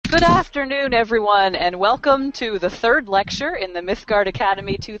Good afternoon, everyone, and welcome to the third lecture in the Mythgard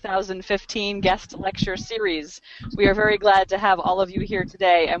Academy 2015 guest lecture series. We are very glad to have all of you here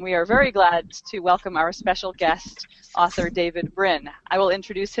today, and we are very glad to welcome our special guest, author David Brin. I will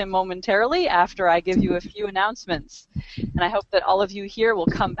introduce him momentarily after I give you a few announcements. And I hope that all of you here will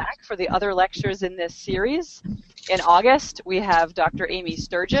come back for the other lectures in this series. In August, we have Dr. Amy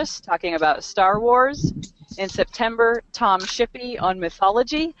Sturgis talking about Star Wars. In September, Tom Shippey on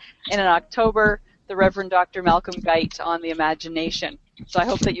mythology, and in October, the Reverend Dr. Malcolm Guite on the imagination. So I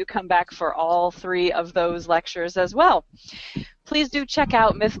hope that you come back for all three of those lectures as well. Please do check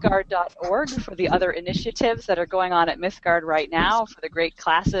out mythgard.org for the other initiatives that are going on at Mythgard right now for the great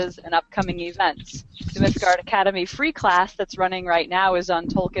classes and upcoming events. The Mythgard Academy free class that's running right now is on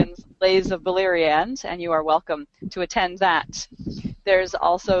Tolkien's Lays of Beleriand, and you are welcome to attend that. There's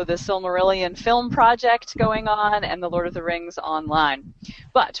also the Silmarillion film project going on and the Lord of the Rings online.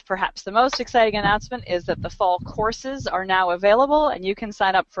 But perhaps the most exciting announcement is that the fall courses are now available, and you can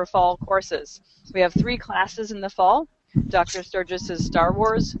sign up for fall courses. We have 3 classes in the fall: Dr. Sturgis's Star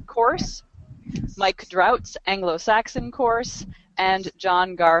Wars course, Mike Drout's Anglo-Saxon course, and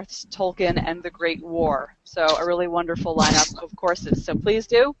John Garth's Tolkien and the Great War. So a really wonderful lineup of courses. So please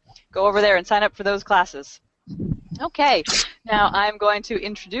do go over there and sign up for those classes. Okay, now I'm going to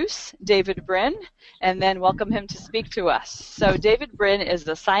introduce David Brin and then welcome him to speak to us. So David Brin is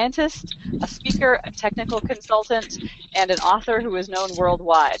a scientist, a speaker, a technical consultant, and an author who is known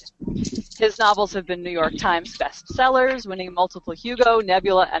worldwide. His novels have been New York Times bestsellers, winning multiple Hugo,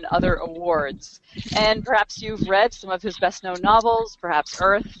 Nebula, and other awards. And perhaps you've read some of his best-known novels, perhaps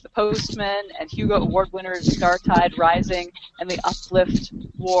Earth, The Postman, and Hugo Award winners Startide Rising and The Uplift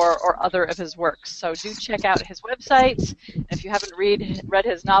War, or other of his works. So do check out his website. And if you haven't read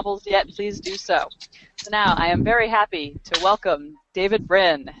his novels yet, please do so. So now I am very happy to welcome David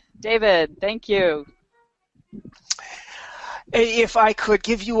Brin. David, thank you. If I could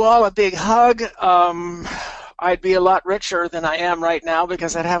give you all a big hug, I'd be a lot richer than I am right now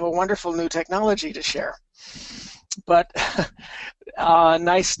because I'd have a wonderful new technology to share. But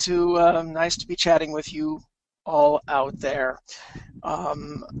nice to be chatting with you all out there.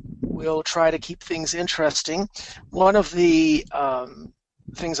 We'll try to keep things interesting. One of the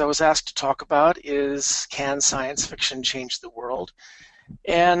things I was asked to talk about is, can science fiction change the world?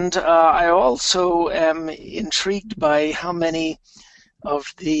 And I also am intrigued by how many of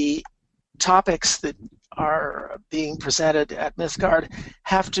the topics that are being presented at Mythgard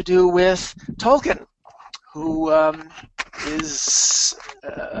have to do with Tolkien, who is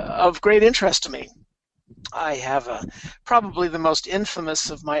of great interest to me. I have probably the most infamous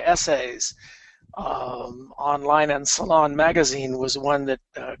of my essays online on Salon magazine was one that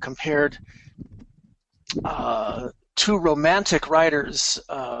compared 2 romantic writers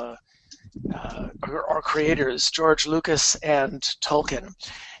or creators, George Lucas and Tolkien.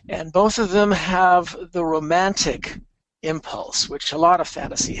 And both of them have the romantic impulse, which a lot of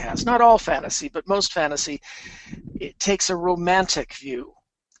fantasy has. Not all fantasy, but most fantasy, it takes a romantic view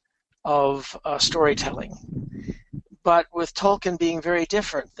of storytelling. But with Tolkien being very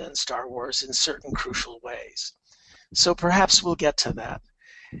different than Star Wars in certain crucial ways. So perhaps we'll get to that.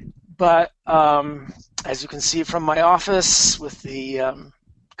 But as you can see from my office with the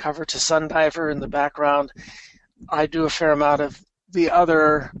cover to Sundiver in the background, I do a fair amount of the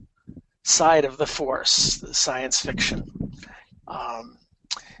other side of the Force, the science fiction.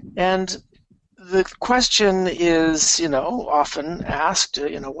 And the question is, often asked,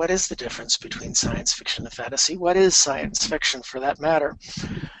 what is the difference between science fiction and fantasy? What is science fiction, for that matter?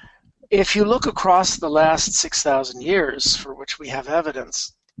 If you look across the last 6,000 years, for which we have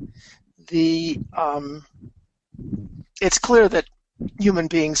evidence, it's clear that human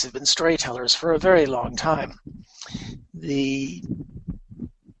beings have been storytellers for a very long time. The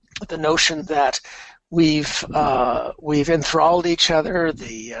notion that we've enthralled each other,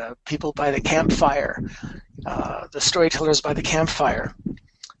 the people by the campfire, the storytellers by the campfire,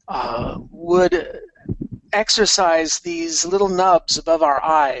 would exercise these little nubs above our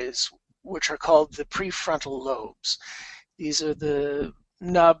eyes, which are called the prefrontal lobes. These are the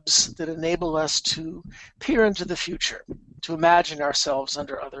nubs that enable us to peer into the future, to imagine ourselves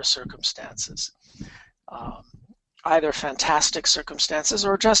under other circumstances. Either fantastic circumstances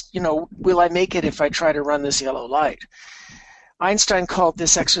or just, will I make it if I try to run this yellow light? Einstein called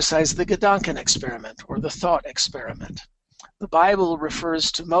this exercise the Gedanken experiment, or the thought experiment. The Bible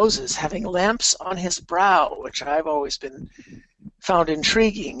refers to Moses having lamps on his brow, which I've always found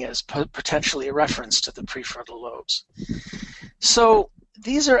intriguing as potentially a reference to the prefrontal lobes. So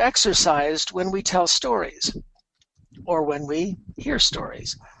these are exercised when we tell stories or when we hear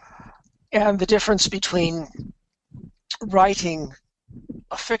stories. And the difference between writing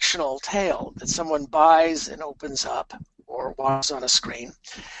a fictional tale that someone buys and opens up or watches on a screen,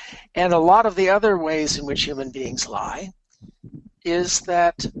 and a lot of the other ways in which human beings lie, is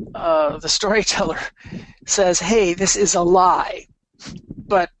that the storyteller says, hey, this is a lie,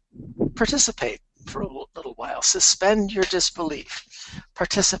 but participate for a little while. Suspend your disbelief.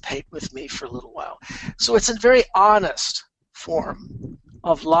 Participate with me for a little while. So it's a very honest form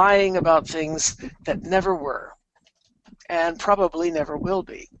of lying about things that never were and probably never will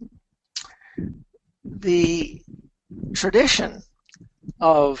be. The tradition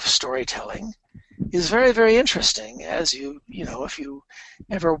of storytelling is very, very interesting. As you know, if you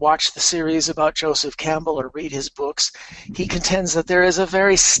ever watch the series about Joseph Campbell or read his books, he contends that there is a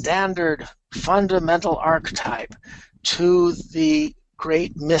very standard, fundamental archetype to the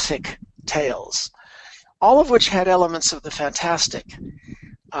great mythic tales, all of which had elements of the fantastic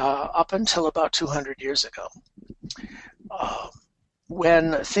up until about 200 years ago,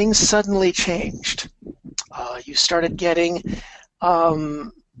 when things suddenly changed. You started getting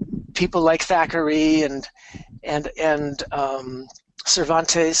people like Thackeray and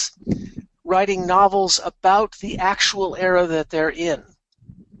Cervantes writing novels about the actual era that they're in,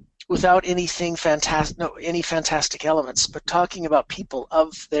 without any fantastic elements, but talking about people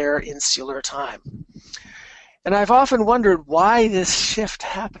of their insular time. And I've often wondered why this shift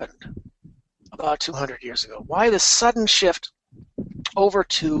happened about 200 years ago. Why the sudden shift over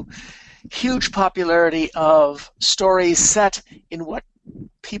to huge popularity of stories set in what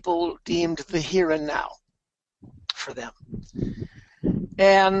people deemed the here and now for them.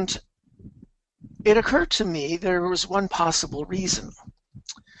 And it occurred to me there was one possible reason,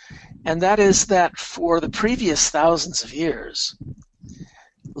 and that is that for the previous thousands of years,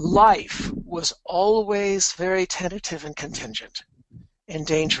 life was always very tentative and contingent and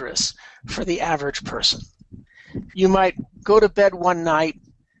dangerous for the average person. You might go to bed one night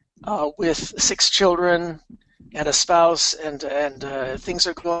with 6 children and a spouse, and things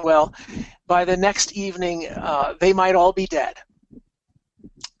are going well. By the next evening, they might all be dead.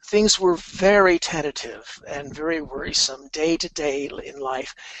 Things were very tentative and very worrisome day to day in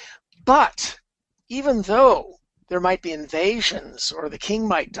life. But even though there might be invasions or the king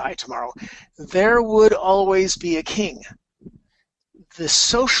might die tomorrow, there would always be a king. The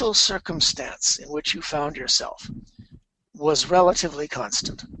social circumstance in which you found yourself was relatively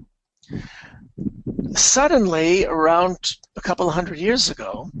constant. Suddenly, around a couple of hundred years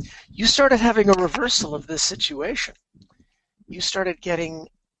ago, you started having a reversal of this situation. You started getting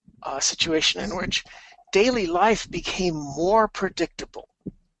a situation in which daily life became more predictable.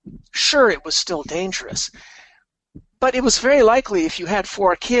 Sure, it was still dangerous, but it was very likely, if you had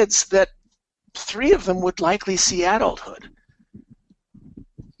 4 kids, that 3 of them would likely see adulthood.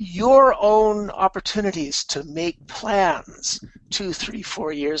 Your own opportunities to make plans 2, 3,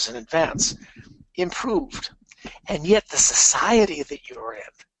 4 years in advance improved, and yet the society that you were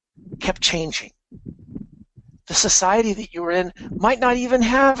in kept changing. The society that you were in might not even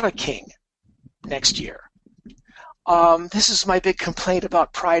have a king next year. This is my big complaint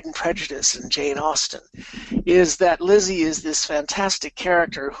about Pride and Prejudice and Jane Austen, is that Lizzie is this fantastic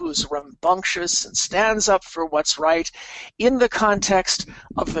character who's rambunctious and stands up for what's right in the context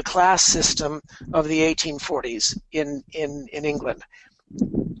of the class system of the 1840s in England.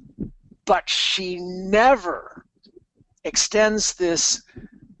 But she never extends this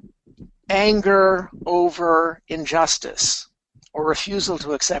anger over injustice or refusal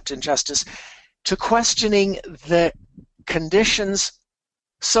to accept injustice to questioning the conditions,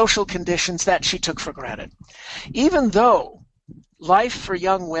 social conditions that she took for granted. Even though life for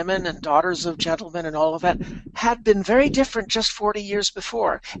young women and daughters of gentlemen and all of that had been very different just 40 years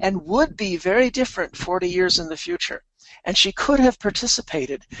before, and would be very different 40 years in the future. And she could have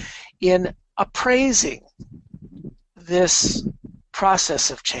participated in appraising this process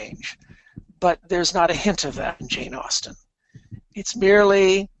of change. But there's not a hint of that in Jane Austen. It's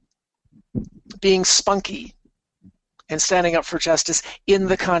merely being spunky and standing up for justice in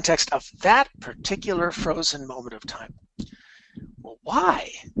the context of that particular frozen moment of time. Well,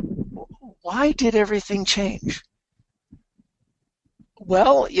 why? Why did everything change?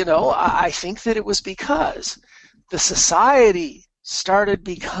 Well, I think that it was because the society started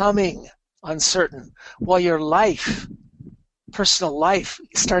becoming uncertain, while your life, personal life,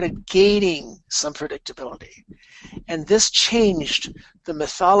 started gaining some predictability. And this changed the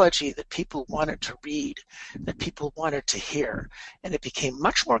mythology that people wanted to read, that people wanted to hear. And it became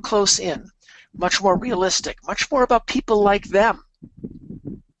much more close in, much more realistic, much more about people like them.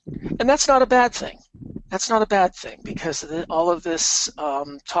 And that's not a bad thing. That's not a bad thing, because all of this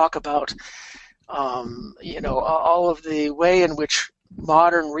talk about, all of the way in which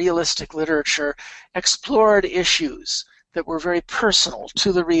modern realistic literature explored issues that were very personal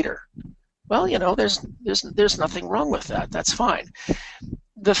to the reader. Well, there's nothing wrong with that. That's fine.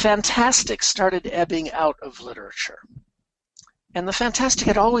 The fantastic started ebbing out of literature. And the fantastic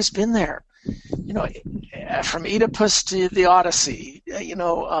had always been there. From Oedipus to the Odyssey,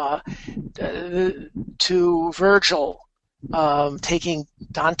 to Virgil taking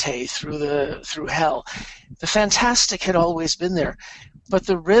Dante through hell. The fantastic had always been there, but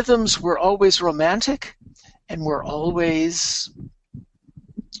the rhythms were always romantic and were always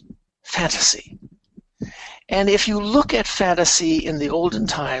fantasy. And if you look at fantasy in the olden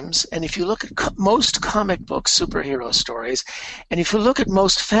times, and if you look at most comic book superhero stories, and if you look at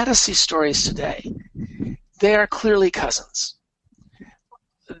most fantasy stories today, they are clearly cousins.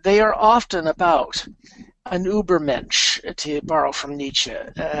 They are often about an Übermensch, to borrow from Nietzsche,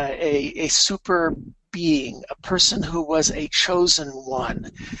 a super being, a person who was a chosen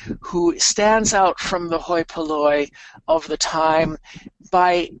one, who stands out from the hoi polloi of the time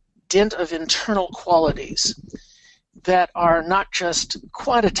by dint of internal qualities that are not just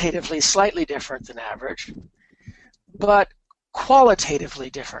quantitatively slightly different than average, but qualitatively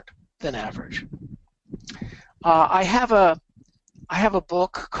different than average. I have a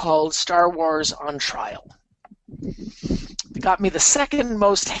book called Star Wars on Trial. It got me the second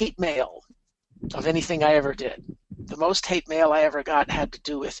most hate mail of anything I ever did. The most hate mail I ever got had to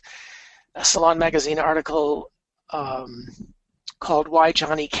do with a Salon Magazine article called Why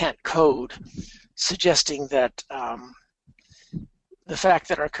Johnny Can't Code, suggesting that the fact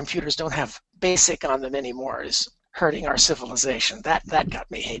that our computers don't have BASIC on them anymore is hurting our civilization. That got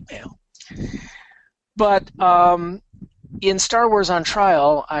me hate mail. But in Star Wars on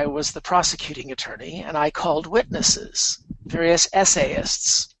Trial, I was the prosecuting attorney, and I called witnesses, various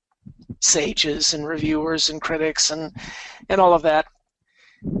essayists, sages and reviewers and critics and all of that,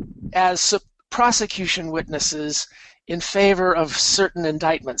 as prosecution witnesses in favor of certain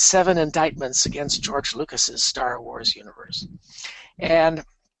indictments, 7 indictments against George Lucas's Star Wars universe. And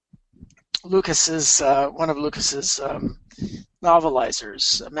one of Lucas's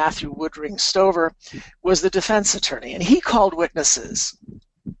novelizers, Matthew Woodring Stover, was the defense attorney, and he called witnesses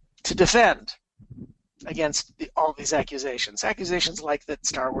to defend against all these accusations. Accusations like that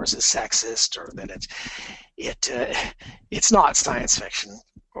Star Wars is sexist, or that it's not science fiction,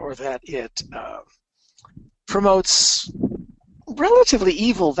 or that it promotes relatively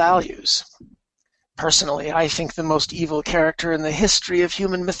evil values. Personally, I think the most evil character in the history of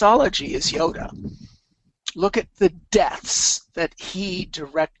human mythology is Yoda. Look at the deaths that he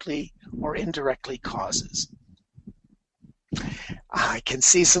directly or indirectly causes. I can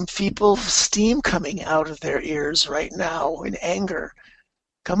see some people, steam coming out of their ears right now in anger.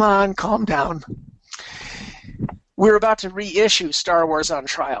 Come on, calm down. We're about to reissue Star Wars on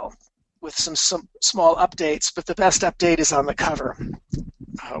Trial with some small updates, but the best update is on the cover.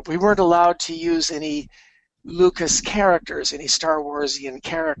 We weren't allowed to use any Lucas characters, any Star Warsian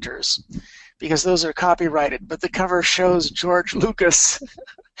characters, because those are copyrighted, but the cover shows George Lucas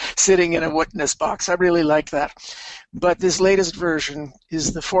sitting in a witness box. I really like that. But this latest version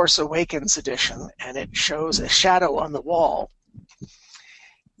is the Force Awakens edition, and it shows a shadow on the wall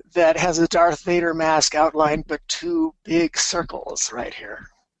that has a Darth Vader mask outlined but 2 big circles right here.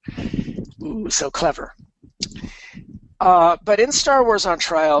 Ooh, so clever. But in Star Wars on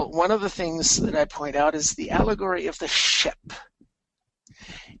Trial, one of the things that I point out is the allegory of the ship.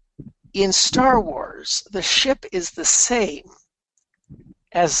 In Star Wars, the ship is the same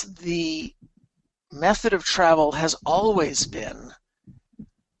as the method of travel has always been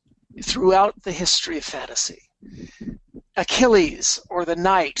throughout the history of fantasy. Achilles, or the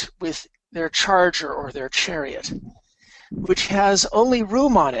knight with their charger or their chariot, which has only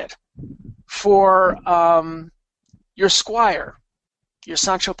room on it for your squire, your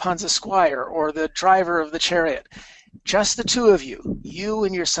Sancho Panza squire, or the driver of the chariot. Just the 2 of you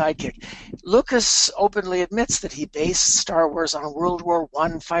and your sidekick. Lucas openly admits that he based Star Wars on World War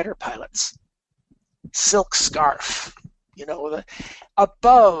I fighter pilots. Silk scarf,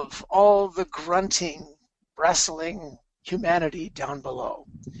 above all the grunting, wrestling humanity down below.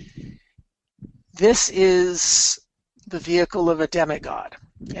 This is the vehicle of a demigod.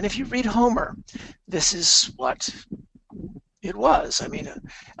 And if you read Homer, this is what it was. I mean,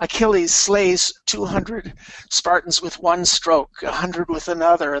 Achilles slays 200 Spartans with one stroke, 100 with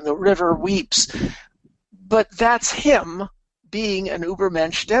another, and the river weeps. But that's him being an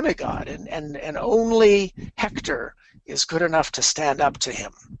Übermensch demigod, and only Hector is good enough to stand up to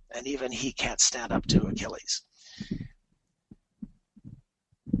him. and even he can't stand up to Achilles.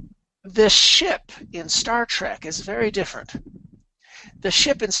 The ship in Star Trek is very different. The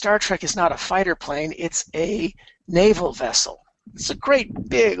ship in Star Trek is not a fighter plane, it's a naval vessel. It's a great,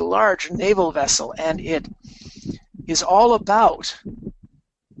 big, large naval vessel, and it is all about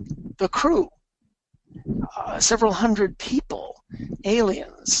the crew. Several hundred people,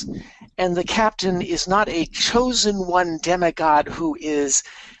 aliens, and the captain is not a chosen one demigod who is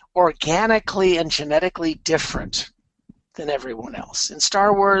organically and genetically different than everyone else. In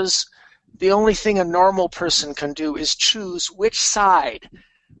Star Wars, the only thing a normal person can do is choose which side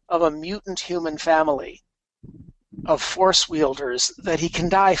of a mutant human family of force wielders that he can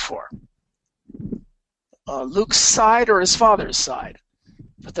die for. Luke's side or his father's side.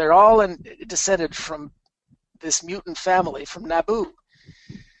 But they're all descended from this mutant family from Naboo.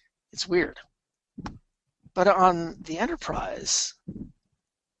 It's weird. But on the Enterprise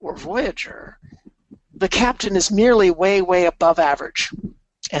or Voyager, the captain is merely way, way above average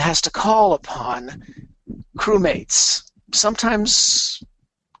and has to call upon crewmates, sometimes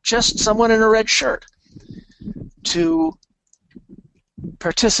just someone in a red shirt, to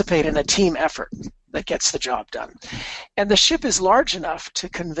participate in a team effort that gets the job done. And the ship is large enough to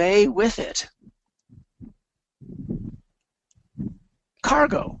convey with it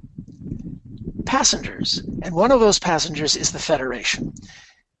cargo, passengers, and one of those passengers is the Federation.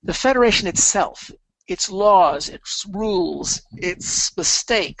 The Federation itself, its laws, its rules, its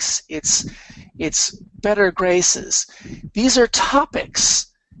mistakes, its better graces, these are topics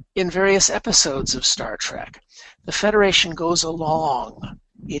in various episodes of Star Trek. The Federation goes along.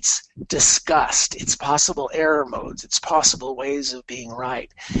 It's discussed, its possible error modes, its possible ways of being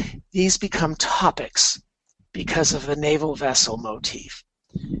right. These become topics because of the naval vessel motif.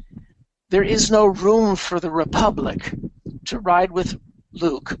 There is no room for the Republic to ride with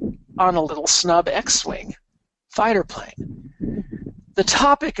Luke on a little snub X-Wing fighter plane. The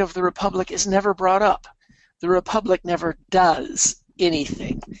topic of the Republic is never brought up. The Republic never does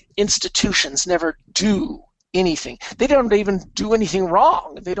anything. Institutions never do anything. They don't even do anything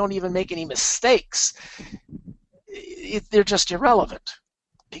wrong. They don't even make any mistakes. They're just irrelevant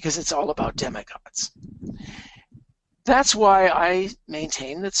because it's all about demigods. That's why I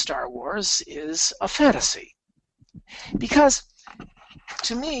maintain that Star Wars is a fantasy. Because,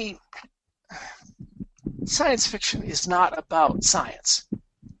 to me, science fiction is not about science.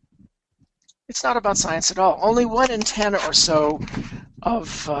 It's not about science at all. Only 1 in 10 or so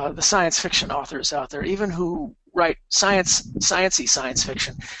of the science fiction authors out there, even who write sciencey science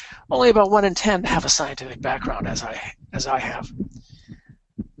fiction, only about 1 in 10 have a scientific background, as I have.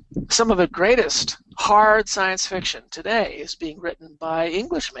 Some of the greatest hard science fiction today is being written by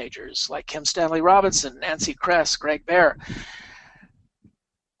English majors like Kim Stanley Robinson, Nancy Kress, Greg Bear,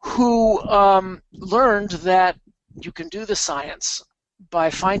 who learned that you can do the science by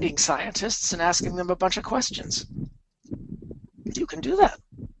finding scientists and asking them a bunch of questions. You can do that,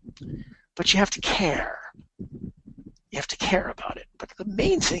 but you have to care. You have to care about it. But the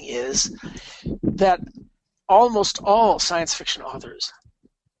main thing is that almost all science fiction authors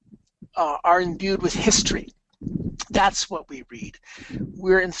are imbued with history. That's what we read.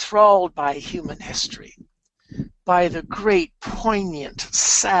 We're enthralled by human history, by the great, poignant,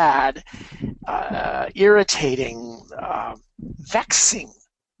 sad, irritating, vexing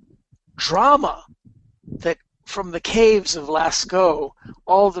drama that from the caves of Lascaux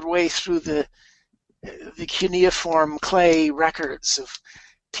all the way through the cuneiform clay records of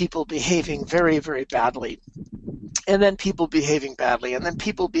people behaving very, very badly, and then people behaving badly, and then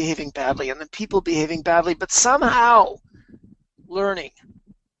people behaving badly, and then people behaving badly, but somehow learning,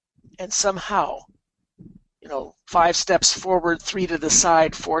 and somehow, 5 steps forward, 3 to the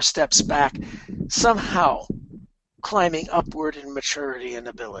side, 4 steps back, somehow climbing upward in maturity and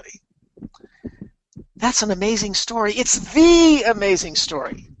ability. That's an amazing story. It's the amazing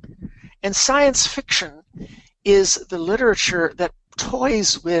story. And science fiction is the literature that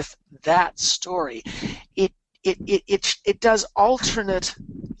toys with that story. It does alternate.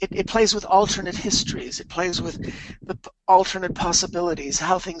 It plays with alternate histories. It plays with the alternate possibilities,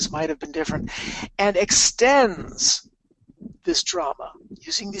 how things might have been different, and extends this drama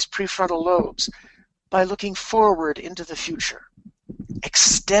using these prefrontal lobes by looking forward into the future,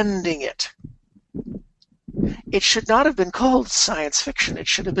 extending it. It should not have been called science fiction. It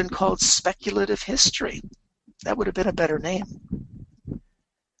should have been called speculative history. That would have been a better name.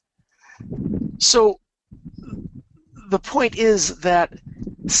 So the point is that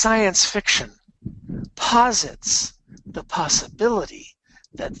science fiction posits the possibility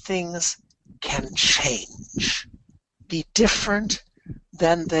that things can change, be different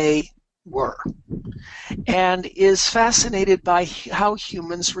than they were, and is fascinated by how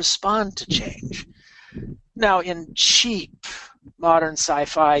humans respond to change. Now, in cheap modern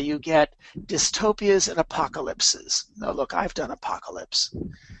sci-fi, you get dystopias and apocalypses. Now, look, I've done apocalypse.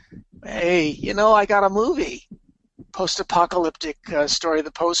 Hey, I got a movie. Post-apocalyptic Story of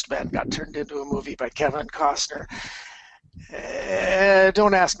the Postman got turned into a movie by Kevin Costner.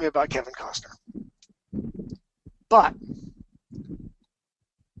 Don't ask me about Kevin Costner. But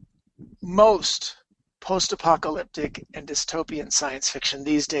most post-apocalyptic and dystopian science fiction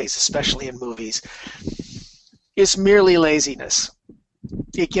these days, especially in movies, is merely laziness.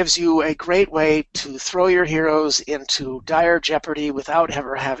 It gives you a great way to throw your heroes into dire jeopardy without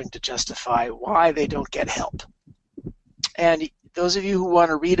ever having to justify why they don't get help. And those of you who want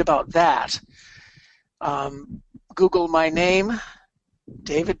to read about that, Google my name,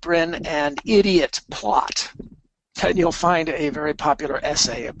 David Brin, and idiot plot. And you'll find a very popular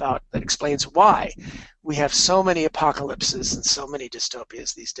essay that explains why we have so many apocalypses and so many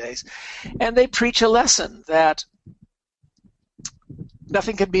dystopias these days. And they preach a lesson that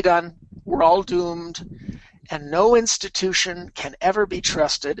nothing can be done, we're all doomed, and no institution can ever be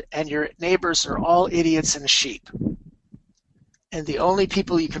trusted, and your neighbors are all idiots and sheep. And the only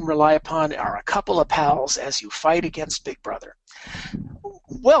people you can rely upon are a couple of pals as you fight against Big Brother.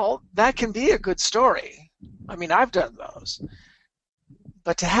 Well, that can be a good story. I mean, I've done those.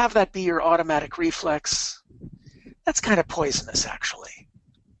 But to have that be your automatic reflex, that's kind of poisonous, actually.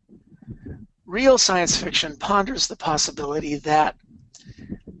 Real science fiction ponders the possibility that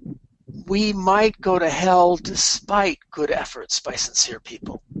we might go to hell despite good efforts by sincere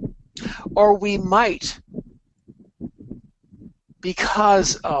people. Or we might,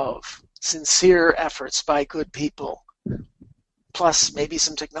 because of sincere efforts by good people, plus maybe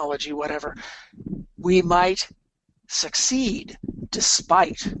some technology, whatever, we might succeed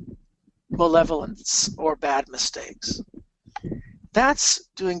despite malevolence or bad mistakes. That's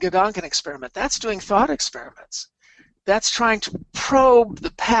doing Gedanken experiment. That's doing thought experiments. That's trying to probe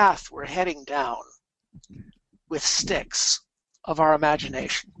the path we're heading down with sticks of our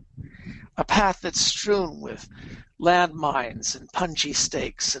imagination. A path that's strewn with landmines and punji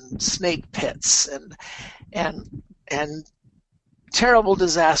stakes and snake pits and terrible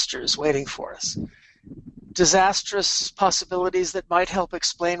disasters waiting for us. Disastrous possibilities that might help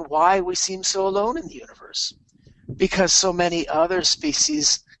explain why we seem so alone in the universe, because so many other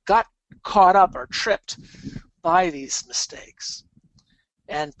species got caught up or tripped by these mistakes.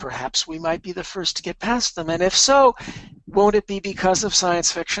 And perhaps we might be the first to get past them. And if so, won't it be because of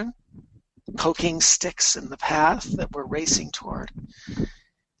science fiction? Poking sticks in the path that we're racing toward.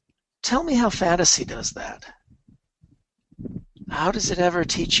 Tell me how fantasy does that. How does it ever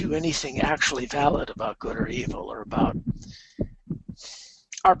teach you anything actually valid about good or evil, or about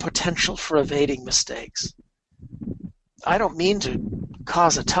our potential for evading mistakes? I don't mean to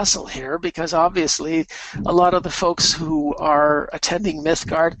cause a tussle here, because obviously a lot of the folks who are attending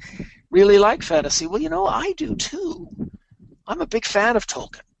Mythgard really like fantasy. Well, I do too. I'm a big fan of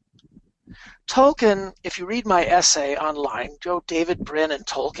Tolkien. Tolkien, if you read my essay online, go David Brin and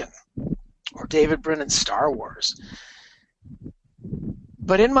Tolkien, or David Brin and Star Wars.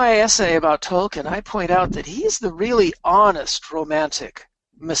 But in my essay about Tolkien, I point out that he's the really honest, romantic,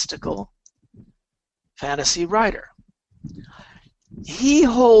 mystical fantasy writer. He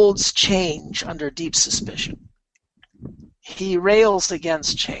holds change under deep suspicion. He rails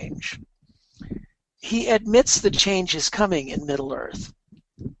against change. He admits that change is coming in Middle-earth.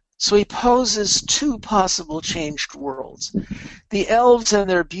 So he poses two possible changed worlds. The elves and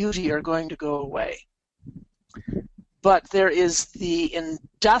their beauty are going to go away. But there is the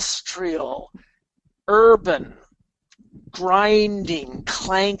industrial, urban, grinding,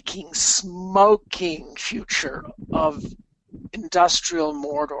 clanking, smoking future of industrial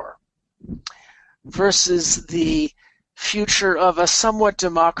Mordor versus the future of a somewhat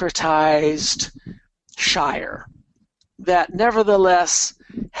democratized Shire that nevertheless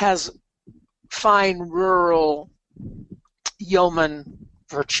has fine rural yeoman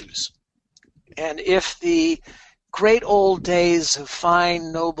virtues. And if the great old days of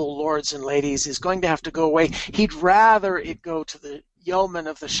fine noble lords and ladies is going to have to go away, he'd rather it go to the yeomen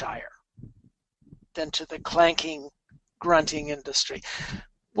of the Shire than to the clanking, grunting industry.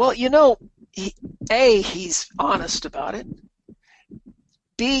 Well, A, he's honest about it.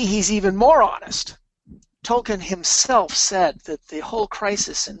 B, he's even more honest. Tolkien himself said that the whole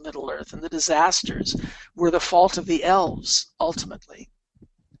crisis in Middle-earth and the disasters were the fault of the elves, ultimately.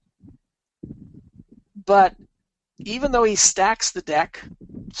 But even though he stacks the deck,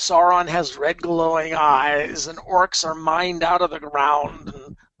 Sauron has red glowing eyes, and orcs are mined out of the ground,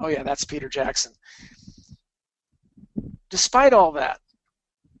 Oh yeah, that's Peter Jackson. Despite all that,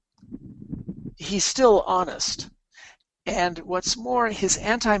 he's still honest. And what's more, his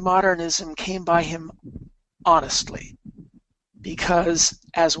anti-modernism came by him honestly. Because,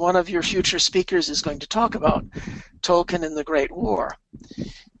 as one of your future speakers is going to talk about, Tolkien in the Great War,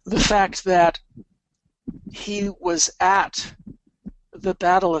 the fact that he was at the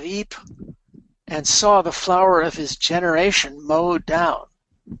Battle of Ypres and saw the flower of his generation mowed down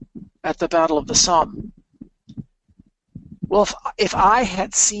at the Battle of the Somme. Well, if I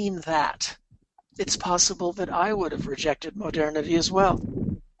had seen that, it's possible that I would have rejected modernity as well.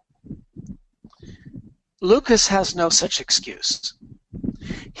 Lucas has no such excuse.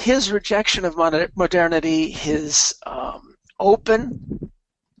 His rejection of modernity, his open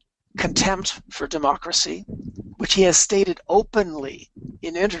contempt for democracy, which he has stated openly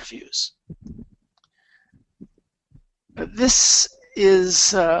in interviews, this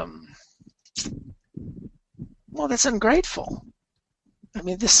is, well, that's ungrateful. I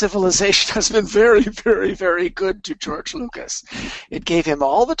mean, this civilization has been very, very, very good to George Lucas. It gave him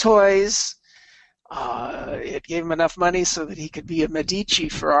all the toys. It gave him enough money so that he could be a Medici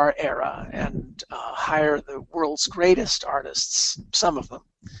for our era and hire the world's greatest artists, some of them,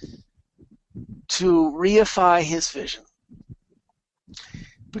 to reify his vision.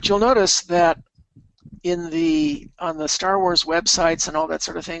 But you'll notice that on the Star Wars websites and all that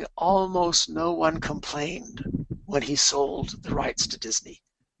sort of thing, almost no one complained when he sold the rights to Disney.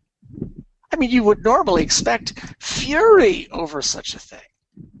 I mean, you would normally expect fury over such a thing,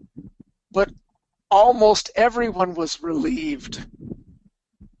 but almost everyone was relieved.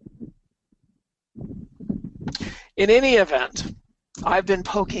 In any event, I've been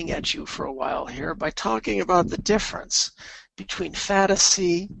poking at you for a while here by talking about the difference between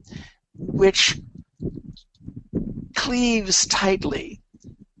fantasy, which cleaves tightly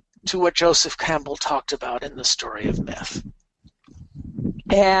to what Joseph Campbell talked about in The Story of Myth,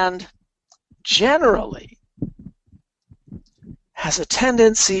 and generally has a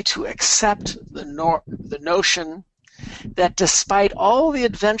tendency to accept the notion that despite all the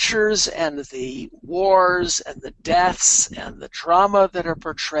adventures and the wars and the deaths and the drama that are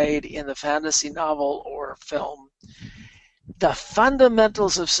portrayed in the fantasy novel or film, the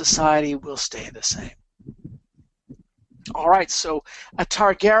fundamentals of society will stay the same. All right, so a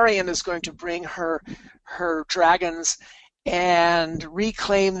Targaryen is going to bring her dragons and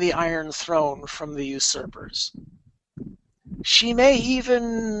reclaim the Iron Throne from the usurpers. She may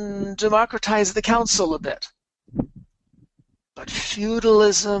even democratize the council a bit. But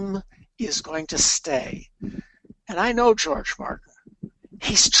feudalism is going to stay. And I know George Martin.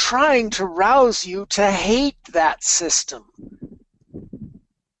 He's trying to rouse you to hate that system.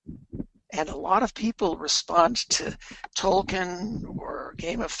 And a lot of people respond to Tolkien or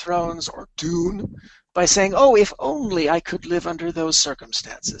Game of Thrones or Dune by saying, oh, if only I could live under those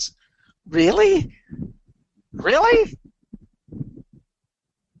circumstances. Really? Really?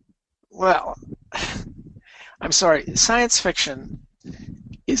 Well, I'm sorry, science fiction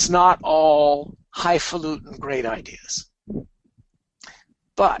is not all highfalutin great ideas.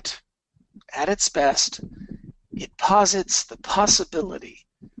 But at its best, it posits the possibility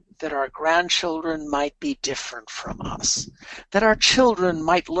that our grandchildren might be different from us, that our children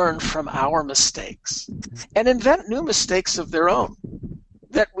might learn from our mistakes and invent new mistakes of their own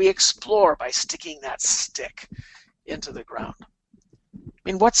that we explore by sticking that stick into the ground. I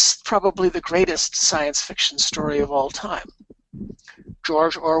mean, what's probably the greatest science fiction story of all time?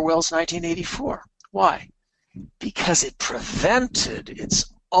 George Orwell's 1984. Why? Because it prevented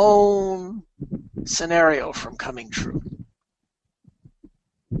its own scenario from coming true.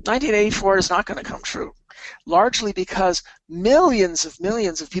 1984 is not going to come true, largely because millions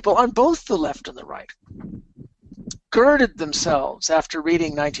of people on both the left and the right girded themselves after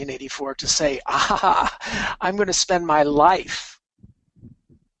reading 1984 to say, I'm going to spend my life,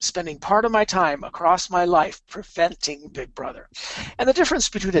 spending part of my time across my life preventing Big Brother. And the difference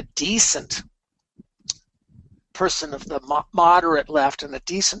between a decent person of the moderate left and a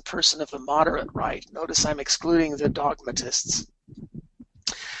decent person of the moderate right, notice I'm excluding the dogmatists,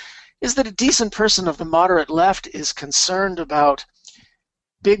 is that a decent person of the moderate left is concerned about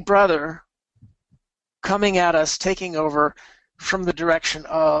Big Brother coming at us, taking over from the direction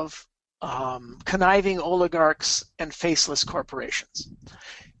of conniving oligarchs and faceless corporations.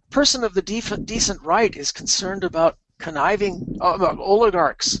 A person of the decent right is concerned about conniving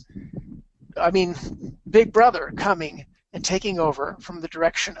oligarchs. I mean, Big Brother coming and taking over from the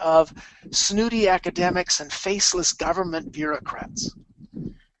direction of snooty academics and faceless government bureaucrats.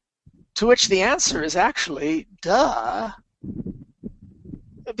 To which the answer is actually, duh.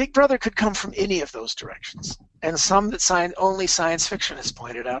 Big Brother could come from any of those directions, and some that only science fiction has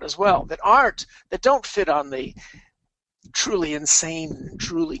pointed out as well, that don't fit on the truly insane,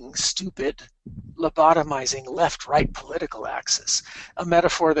 drooling, stupid, lobotomizing left-right political axis, a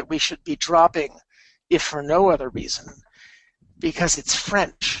metaphor that we should be dropping, if for no other reason, because it's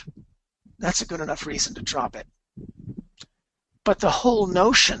French. That's a good enough reason to drop it. But the whole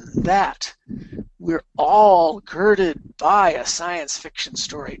notion that we're all girded by a science fiction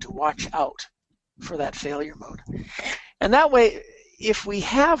story to watch out for that failure mode. And that way, if we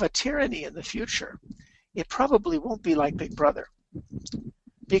have a tyranny in the future, it probably won't be like Big Brother,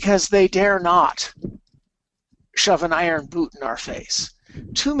 because they dare not shove an iron boot in our face.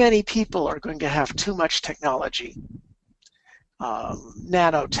 Too many people are going to have too much technology,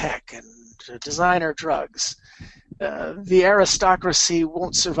 nanotech and designer drugs. The aristocracy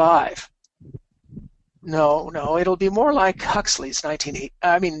won't survive. No, it'll be more like Huxley's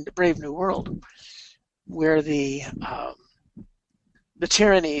Brave New World, where the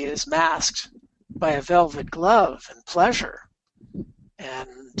tyranny is masked by a velvet glove and pleasure,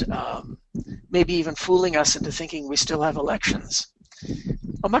 and maybe even fooling us into thinking we still have elections.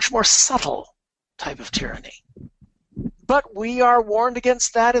 A much more subtle type of tyranny. But we are warned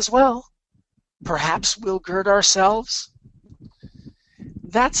against that as well. Perhaps we'll gird ourselves.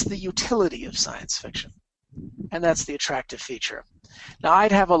 That's the utility of science fiction, and that's the attractive feature. Now,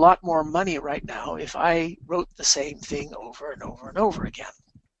 I'd have a lot more money right now if I wrote the same thing over and over and over again.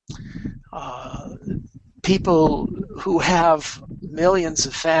 People who have millions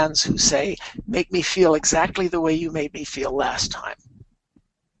of fans who say, make me feel exactly the way you made me feel last time.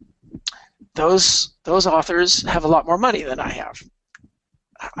 Those authors have a lot more money than I have.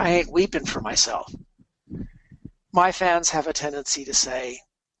 I ain't weeping for myself. My fans have a tendency to say,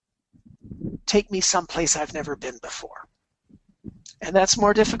 take me someplace I've never been before. And that's a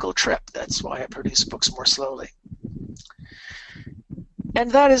more difficult trip. That's why I produce books more slowly.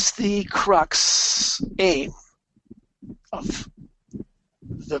 And that is the crux aim of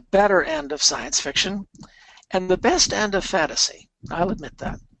the better end of science fiction, and the best end of fantasy, I'll admit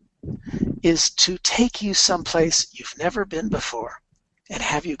that, is to take you someplace you've never been before and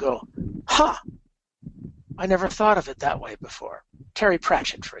have you go, I never thought of it that way before. Terry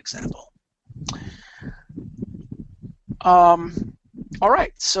Pratchett, for example. All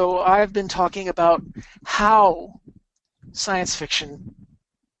right, so I've been talking about how science fiction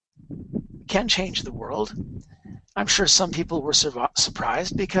can change the world. I'm sure some people were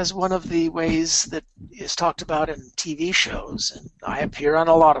surprised, because one of the ways that is talked about in TV shows, and I appear on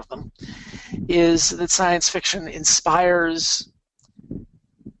a lot of them, is that science fiction inspires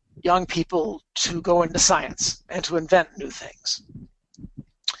young people to go into science and to invent new things.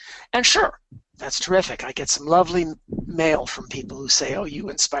 And sure, that's terrific. I get some lovely mail from people who say, oh, you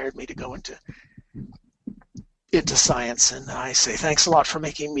inspired me to go into science, and I say, thanks a lot for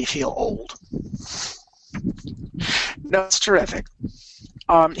making me feel old. No, it's terrific.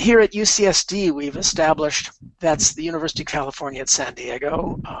 Here at UCSD, we've established, that's the University of California at San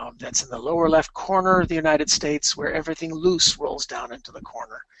Diego, that's in the lower left corner of the United States, where everything loose rolls down into the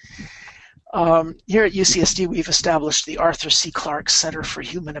corner. Here at UCSD, we've established the Arthur C. Clarke Center for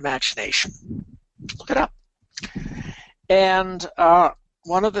Human Imagination. Look it up. And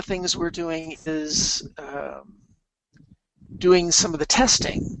one of the things we're doing is doing some of the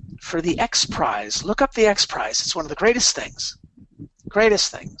testing for the X Prize. Look up the X Prize. It's one of the greatest things.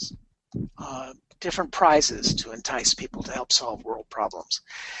 Different prizes to entice people to help solve world problems.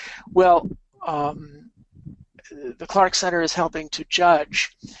 Well, the Clarke Center is helping to judge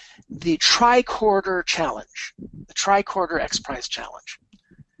the Tricorder Challenge, the Tricorder X Prize Challenge,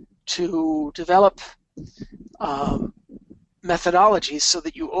 to develop methodologies so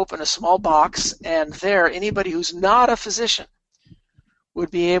that you open a small box, and there anybody who's not a physician would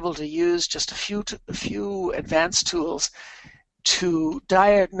be able to use just a few advanced tools to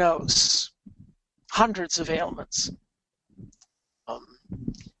diagnose hundreds of ailments.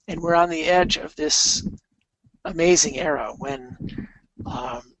 And we're on the edge of this amazing era when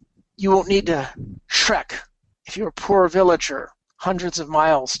you won't need to trek, if you're a poor villager, hundreds of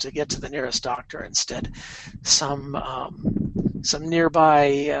miles to get to the nearest doctor. Instead, some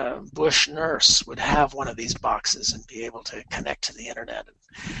nearby bush nurse would have one of these boxes and be able to connect to the internet and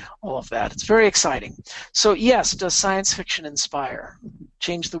all of that. It's very exciting. So yes, does science fiction inspire?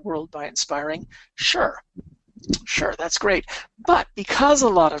 Change the world by inspiring? Sure, that's great. But because a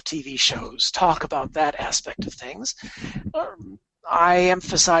lot of TV shows talk about that aspect of things, I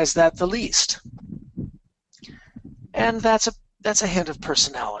emphasize that the least. And that's that's a hint of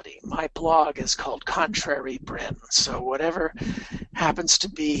personality. My blog is called Contrary Bryn, so whatever happens to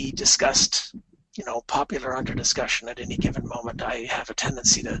be discussed, popular under discussion at any given moment, I have a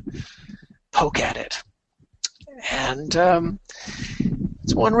tendency to poke at it. And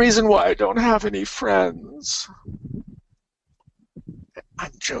it's one reason why I don't have any friends.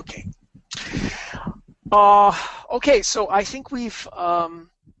 I'm joking. Okay, so I think we've gone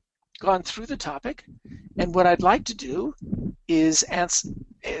through the topic, and what I'd like to do is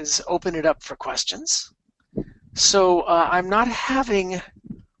open it up for questions. So I'm not having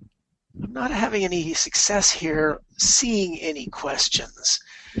any success here seeing any questions.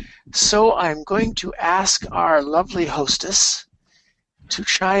 So I'm going to ask our lovely hostess to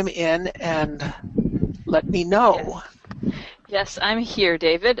chime in and let me know. Yes, I'm here,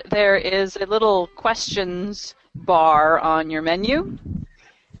 David. There is a little questions bar on your menu,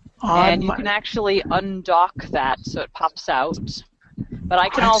 and you can actually undock that so it pops out. But I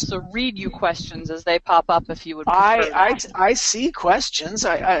can also read you questions as they pop up if you would prefer that. I see questions.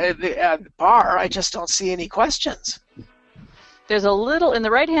 The bar, I just don't see any questions. There's a little, in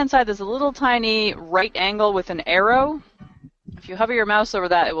the right-hand side, there's a little tiny right angle with an arrow. If you hover your mouse over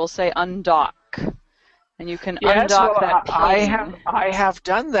that, it will say undock. And you can undock that pane. I have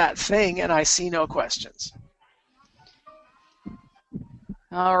done that thing, and I see no questions.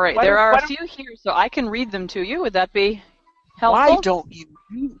 All right, there are a few here, so I can read them to you. Would that be helpful?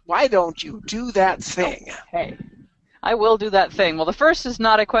 Why don't you do that thing? Okay, I will do that thing. Well, the first is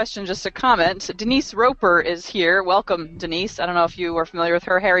not a question, just a comment. Denise Roper is here. Welcome, Denise. I don't know if you are familiar with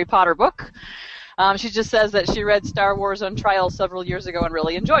her Harry Potter book. She just says that she read Star Wars on Trial several years ago and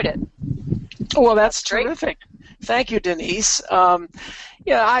really enjoyed it. Well, that's terrific. Thank you, Denise. I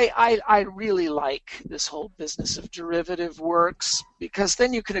really like this whole business of derivative works, because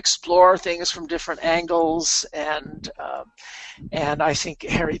then you can explore things from different angles, and I think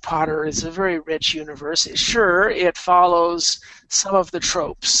Harry Potter is a very rich universe. Sure, it follows some of the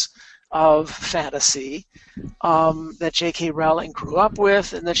tropes of fantasy that J.K. Rowling grew up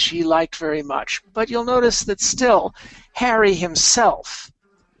with and that she liked very much, but you'll notice that still Harry himself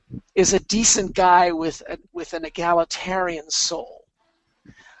is a decent guy with an egalitarian soul.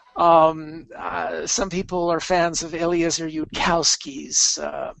 Some people are fans of Eliezer Yudkowsky's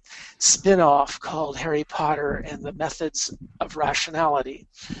spin-off called Harry Potter and the Methods of Rationality,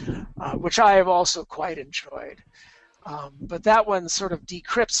 which I have also quite enjoyed. But that one sort of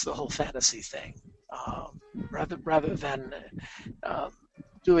decrypts the whole fantasy thing, rather than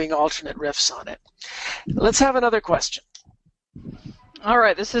doing alternate riffs on it. Let's have another question. All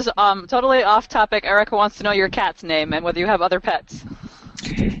right, this is totally off topic. Erica wants to know your cat's name and whether you have other pets.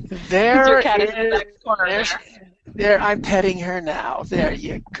 Your cat is in the next corner there. I'm petting her now. There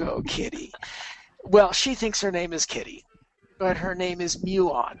you go, Kitty. Well, she thinks her name is Kitty, but her name is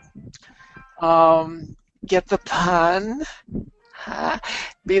Muon. Get the pun? Huh?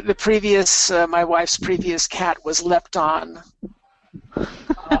 My wife's previous cat was Lepton.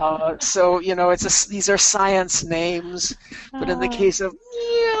 So these are science names, but in the case of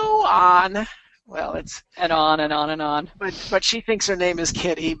Muon, well, it's and on and on and on. But she thinks her name is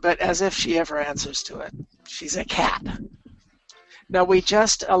Kitty, but as if she ever answers to it. She's a cat. Now, we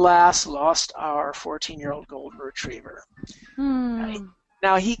just, alas, lost our 14-year-old golden retriever.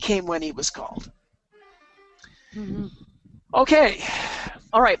 Now, he came when he was called. Mm-hmm. Okay.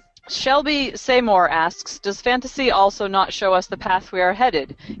 All right. Shelby Seymour asks, does fantasy also not show us the path we are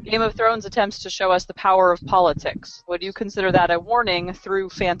headed? Game of Thrones attempts to show us the power of politics. Would you consider that a warning through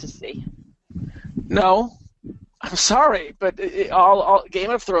fantasy? No. I'm sorry, but all Game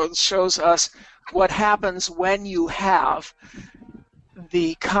of Thrones shows us what happens when you have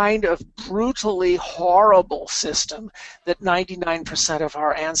the kind of brutally horrible system that 99% of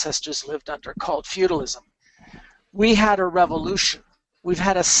our ancestors lived under, called feudalism. We had a revolution. We've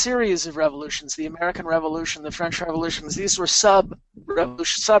had a series of revolutions, the American Revolution, the French Revolutions. These were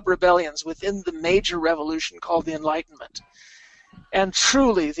sub-rebellions within the major revolution called the Enlightenment. And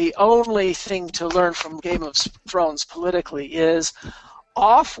truly, the only thing to learn from Game of Thrones politically is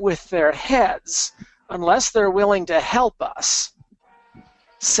off with their heads, unless they're willing to help us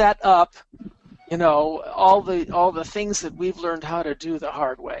set up, all the things that we've learned how to do the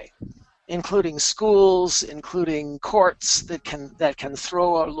hard way, including schools, including courts that can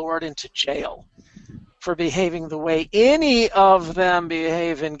throw a lord into jail for behaving the way any of them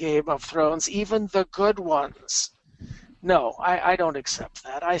behave in Game of Thrones, even the good ones. No, I don't accept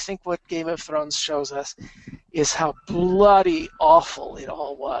that. I think what Game of Thrones shows us is how bloody awful it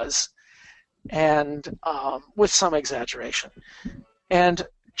all was, and with some exaggeration, and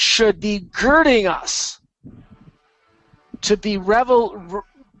should be girding us to be reborn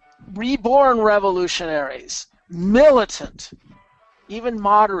revolutionaries, militant, even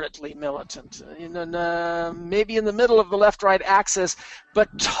moderately militant, maybe in the middle of the left-right axis, but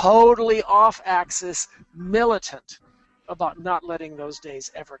totally off-axis militant about not letting those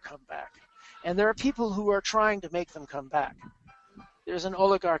days ever come back. And there are people who are trying to make them come back. There's an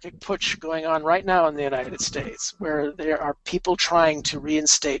oligarchic putsch going on right now in the United States where there are people trying to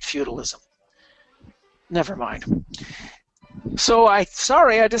reinstate feudalism. Never mind. So I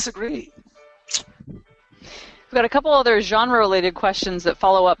disagree. We've got a couple other genre-related questions that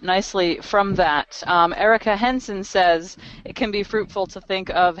follow up nicely from that. Erica Henson says it can be fruitful to think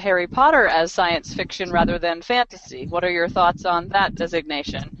of Harry Potter as science fiction rather than fantasy. What are your thoughts on that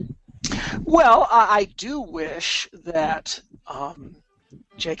designation? Well, I do wish that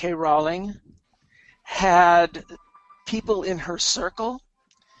J.K. Rowling had people in her circle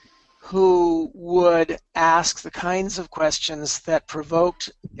who would ask the kinds of questions that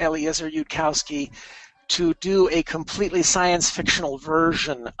provoked Eliezer Yudkowsky to do a completely science-fictional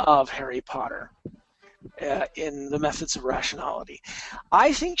version of Harry Potter in The Methods of Rationality.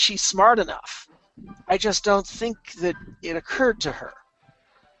 I think she's smart enough. I just don't think that it occurred to her.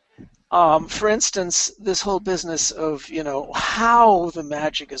 For instance, this whole business of, how the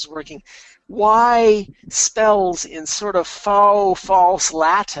magic is working, why spells in sort of false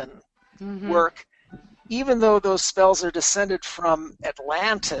Latin work, even though those spells are descended from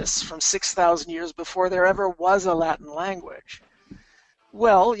Atlantis, from 6,000 years before there ever was a Latin language.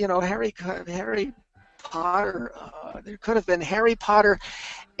 Well, Harry Potter, there could have been Harry Potter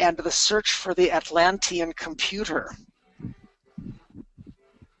and the search for the Atlantean computer.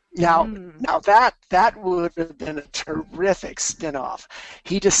 Now that would have been a terrific spin-off.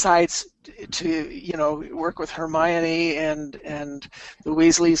 He decides to, work with Hermione and the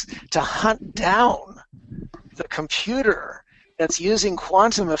Weasleys to hunt down the computer that's using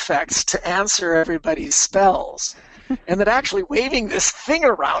quantum effects to answer everybody's spells, and that actually waving this thing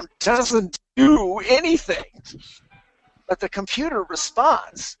around doesn't do anything, but the computer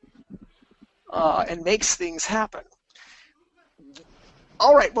responds and makes things happen.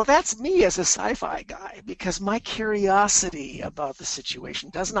 All right, well, that's me as a sci-fi guy, because my curiosity about the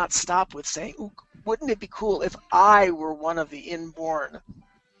situation does not stop with saying, ooh, wouldn't it be cool if I were one of the inborn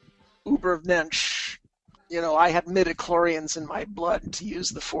Ubermensch? I had midichlorians in my blood to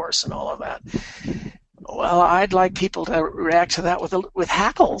use the Force and all of that. Well, I'd like people to react to that with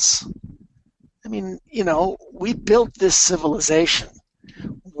hackles. I mean, we built this civilization.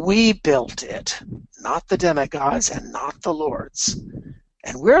 We built it, not the demigods and not the lords.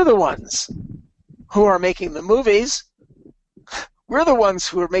 And we're the ones who are making the movies. We're the ones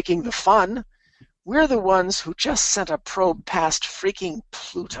who are making the fun. We're the ones who just sent a probe past freaking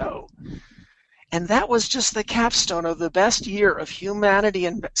Pluto. And that was just the capstone of the best year of humanity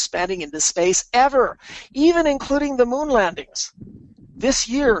and expanding into space ever, even including the moon landings. This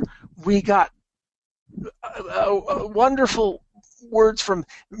year, we got wonderful words from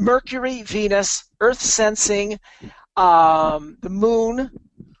Mercury, Venus, Earth sensing, the moon,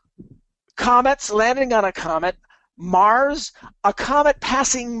 comets, landing on a comet, Mars, a comet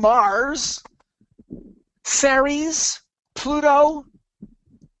passing Mars, Ceres, Pluto,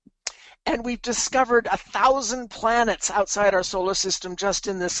 and we've discovered 1,000 planets outside our solar system just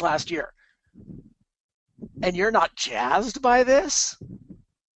in this last year. And you're not jazzed by this?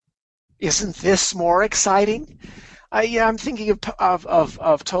 Isn't this more exciting? I'm thinking of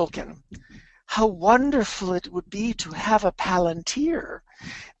Tolkien. How wonderful it would be to have a palantir,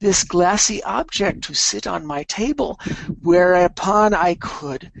 this glassy object to sit on my table, whereupon I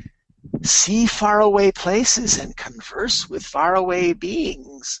could see faraway places and converse with faraway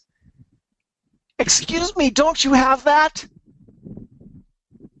beings. Excuse me, don't you have that?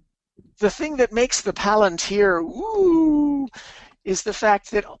 The thing that makes the palantir woo is the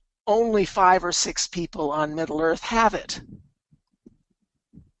fact that only 5 or 6 people on Middle-earth have it.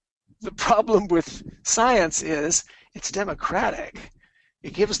 The problem with science is it's democratic.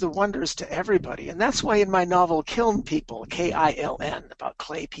 It gives the wonders to everybody. And that's why in my novel Kiln People, K-I-L-N, about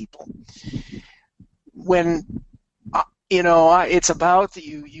clay people, when it's about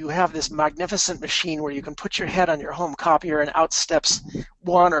you have this magnificent machine where you can put your head on your home copier and out steps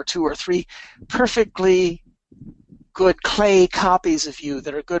 1 or 2 or 3 perfectly good clay copies of you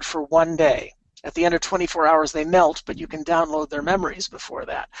that are good for 1 day. At the end of 24 hours, they melt, but you can download their memories before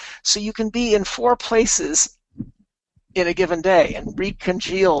that. So you can be in 4 places in a given day and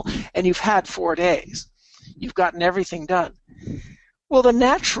recongeal, and you've had 4 days. You've gotten everything done. Well, the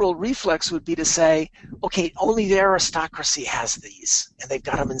natural reflex would be to say, okay, only the aristocracy has these, and they've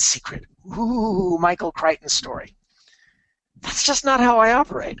got them in secret. Ooh, Michael Crichton's story. That's just not how I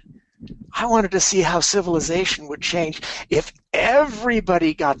operate. I wanted to see how civilization would change if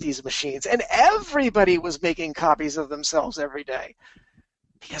everybody got these machines and everybody was making copies of themselves every day.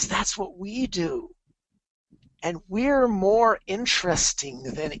 Because that's what we do. And we're more interesting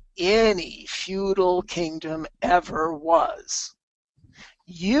than any feudal kingdom ever was.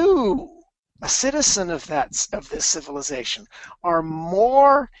 You, a citizen of this civilization, are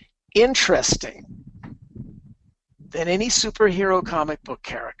more interesting than any superhero comic book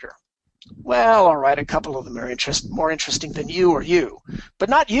character. Well, all right, a couple of them are more interesting than you or you, but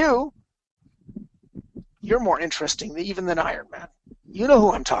not you. You're more interesting even than Iron Man. You know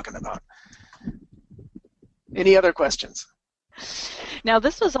who I'm talking about. Any other questions? Now,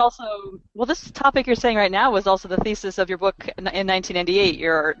 this was also, well, this topic you're saying right now was also the thesis of your book in 1998,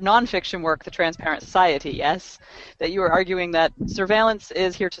 your nonfiction work, The Transparent Society, yes? That you were arguing that surveillance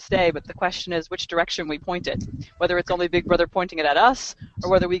is here to stay, but the question is which direction we point it, whether it's only Big Brother pointing it at us, or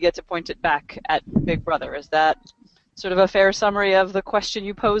whether we get to point it back at Big Brother. Is that sort of a fair summary of the question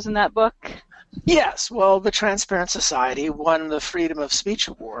you pose in that book? Yes, well, the Transparent Society won the Freedom of Speech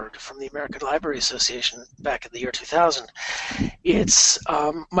Award from the American Library Association back in the year 2000. It's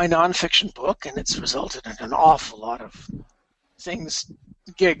my nonfiction book, and it's resulted in an awful lot of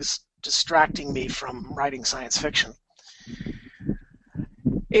gigs distracting me from writing science fiction.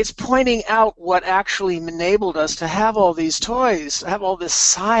 It's pointing out what actually enabled us to have all these toys, to have all this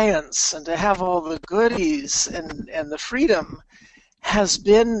science, and to have all the goodies and the freedom has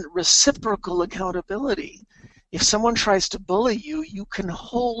been reciprocal accountability. If someone tries to bully you, you can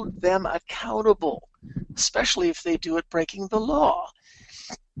hold them accountable, especially if they do it breaking the law.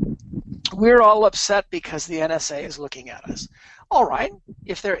 We're all upset because the NSA is looking at us. All right,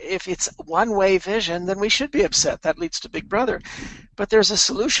 if it's one-way vision, then we should be upset. That leads to Big Brother. But there's a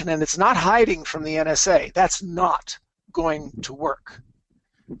solution, and it's not hiding from the NSA. That's not going to work.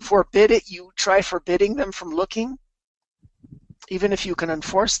 Forbid it. You try forbidding them from looking, even if you can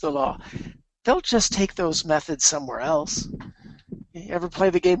enforce the law, they'll just take those methods somewhere else. You ever play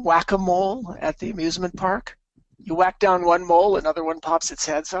the game Whack-A-Mole at the amusement park? You whack down one mole, another one pops its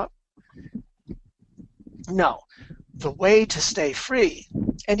heads up? No. The way to stay free,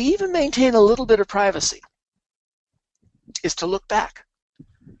 and even maintain a little bit of privacy, is to look back.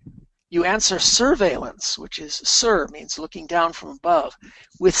 You answer surveillance, which is sur means looking down from above,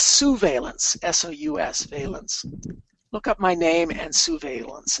 with sousveillance, S-O-U-S, valence. Look up my name and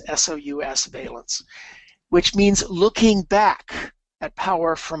sousveillance, S-O-U-S, valence, which means looking back at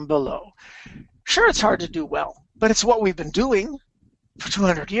power from below. Sure, it's hard to do well, but it's what we've been doing. For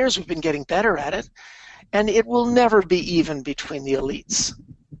 200 years, we've been getting better at it, and it will never be even between the elites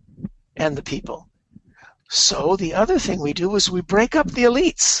and the people. So the other thing we do is we break up the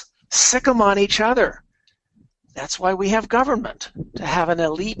elites, sick them on each other. That's why we have government, to have an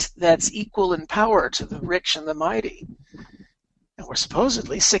elite that's equal in power to the rich and the mighty. And we're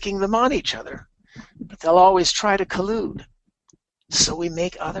supposedly sicking them on each other, but they'll always try to collude. So we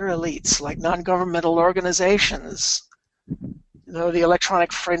make other elites, like non-governmental organizations, the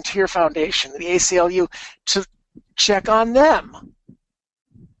Electronic Frontier Foundation, the ACLU, to check on them.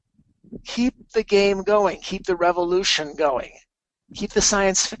 Keep the game going, keep the revolution going. Keep the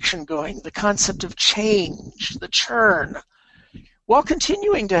science fiction going, the concept of change, the churn, while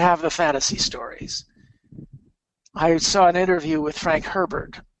continuing to have the fantasy stories. I saw an interview with Frank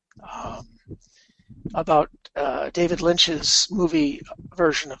Herbert about David Lynch's movie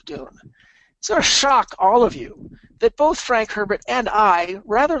version of Dune. It's going to shock all of you that both Frank Herbert and I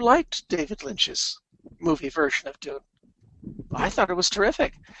rather liked David Lynch's movie version of Dune. I thought it was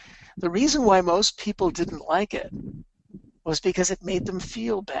terrific. The reason why most people didn't like it was because it made them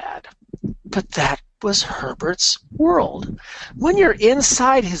feel bad. But that was Herbert's world. When you're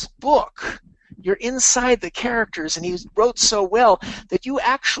inside his book, you're inside the characters, and he wrote so well that you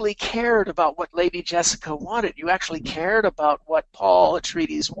actually cared about what Lady Jessica wanted. You actually cared about what Paul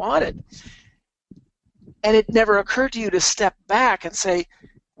Atreides wanted. And it never occurred to you to step back and say,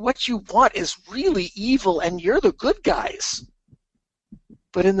 what you want is really evil, and you're the good guys.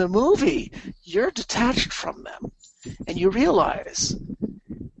 But in the movie, you're detached from them. And you realize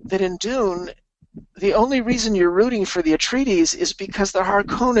that in Dune, the only reason you're rooting for the Atreides is because the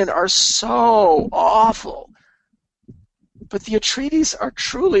Harkonnen are so awful. But the Atreides are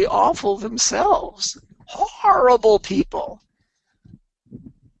truly awful themselves. Horrible people.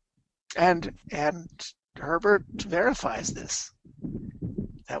 And Herbert verifies this.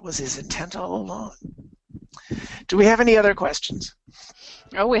 That was his intent all along. Do we have any other questions?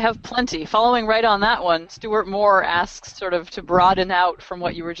 Oh, we have plenty. Following right on that one, Stuart Moore asks, sort of to broaden out from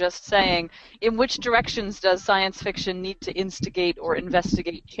what you were just saying, in which directions does science fiction need to instigate or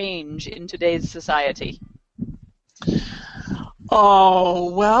investigate change in today's society?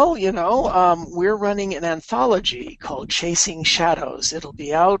 Oh, well, we're running an anthology called Chasing Shadows. It'll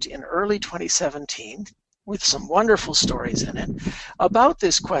be out in early 2017 with some wonderful stories in it about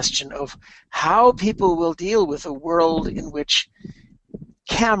this question of how people will deal with a world in which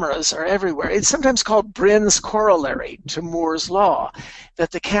cameras are everywhere. It's sometimes called Brin's corollary to Moore's law,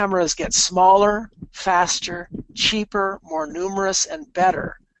 that the cameras get smaller, faster, cheaper, more numerous, and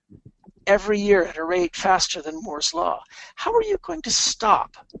better every year at a rate faster than Moore's law. How are you going to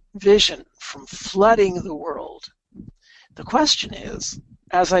stop vision from flooding the world? The question is,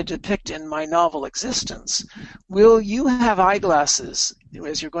 as I depict in my novel Existence, will you have eyeglasses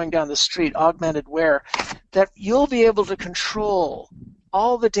as you're going down the street, augmented wear, that you'll be able to control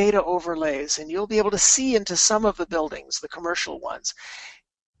all the data overlays, and you'll be able to see into some of the buildings, the commercial ones.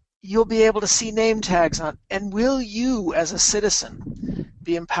 You'll be able to see name tags on, and will you, as a citizen,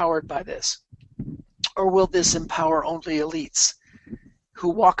 be empowered by this? Or will this empower only elites who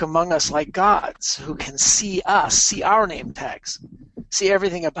walk among us like gods, who can see us, see our name tags, see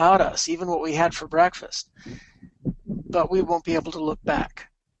everything about us, even what we had for breakfast, but we won't be able to look back?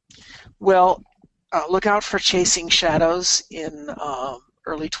 Well, look out for Chasing Shadows in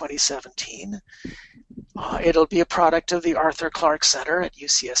early 2017. It'll be a product of the Arthur Clarke Center at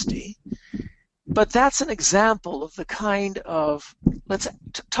UCSD. But that's an example of the kind of, let's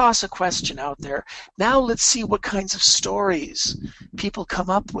toss a question out there. Now let's see what kinds of stories people come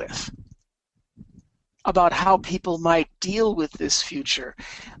up with about how people might deal with this future,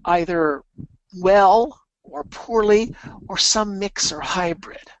 either well or poorly, or some mix or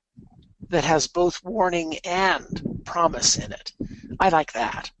hybrid that has both warning and promise in it. I like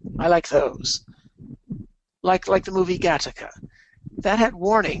that. I like those. Like the movie Gattaca. That had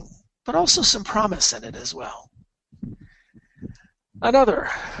warning, but also some promise in it as well. Another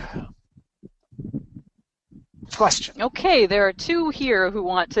question. Okay, there are two here who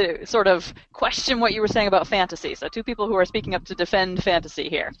want to sort of question what you were saying about fantasy. So two people who are speaking up to defend fantasy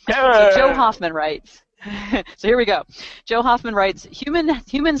here. So Joe Hoffman writes, so here we go. Joe Hoffman writes,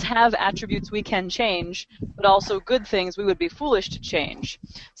 humans have attributes we can change, but also good things we would be foolish to change.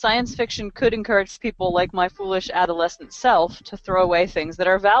 Science fiction could encourage people like my foolish adolescent self to throw away things that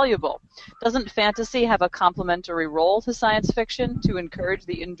are valuable. Doesn't fantasy have a complementary role to science fiction to encourage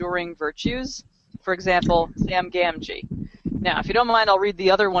the enduring virtues? For example, Sam Gamgee. Now, if you don't mind, I'll read the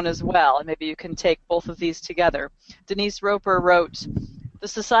other one as well, and maybe you can take both of these together. Denise Roper wrote, the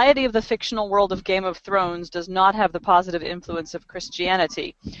society of the fictional world of Game of Thrones does not have the positive influence of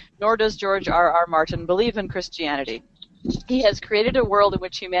Christianity, nor does George R.R. Martin believe in Christianity. He has created a world in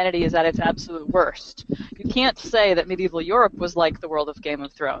which humanity is at its absolute worst. You can't say that medieval Europe was like the world of Game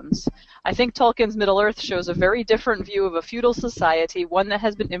of Thrones. I think Tolkien's Middle-earth shows a very different view of a feudal society, one that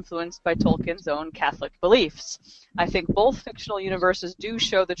has been influenced by Tolkien's own Catholic beliefs. I think both fictional universes do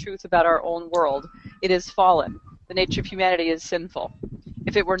show the truth about our own world. It is fallen. The nature of humanity is sinful.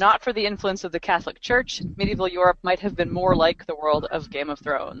 If it were not for the influence of the Catholic Church, medieval Europe might have been more like the world of Game of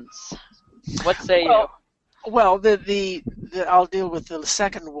Thrones. What say you? Well, I'll deal with the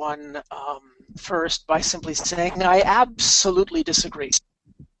second one first by simply saying I absolutely disagree.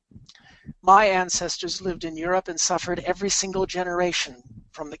 My ancestors lived in Europe and suffered every single generation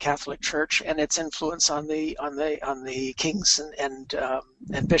from the Catholic Church and its influence on the kings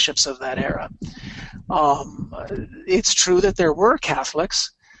and bishops of that era. It's true that there were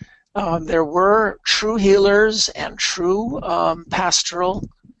Catholics. There were true healers and true pastoral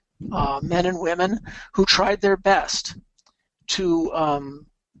men and women who tried their best to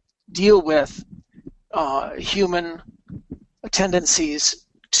deal with human tendencies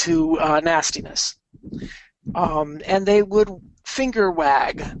to nastiness. And they would finger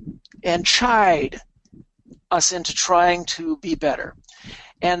wag and chide us into trying to be better.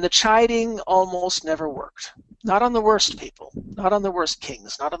 And the chiding almost never worked. Not on the worst people, not on the worst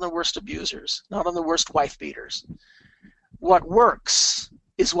kings, not on the worst abusers, not on the worst wife beaters. What works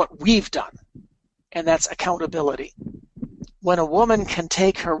is what we've done, and that's accountability. When a woman can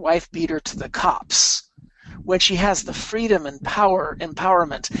take her wife beater to the cops, when she has the freedom and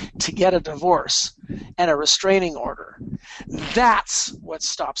empowerment to get a divorce and a restraining order, that's what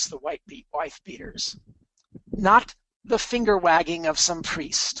stops the wife beaters, not the finger wagging of some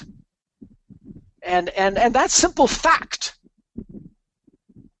priest. And that's simple fact.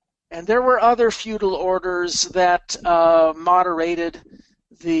 And there were other feudal orders that moderated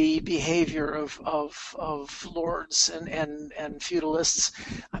the behavior of lords and feudalists.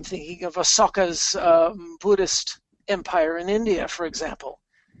 I'm thinking of Asoka's Buddhist empire in India, for example.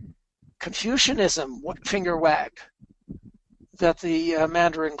 Confucianism, finger wag, that the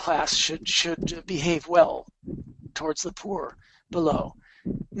Mandarin class should behave well towards the poor below.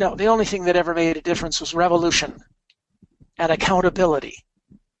 No, the only thing that ever made a difference was revolution and accountability.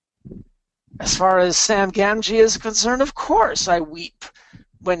 As far as Sam Gamgee is concerned, of course I weep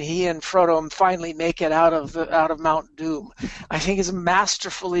when he and Frodo finally make it out of Mount Doom. I think he's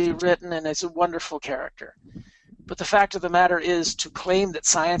masterfully written and is a wonderful character. But the fact of the matter is, to claim that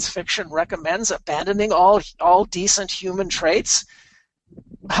science fiction recommends abandoning all decent human traits,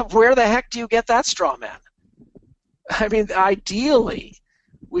 where the heck do you get that straw man? I mean, ideally,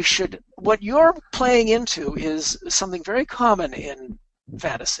 we should. What you're playing into is something very common in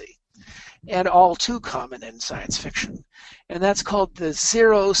fantasy, and all too common in science fiction, and that's called the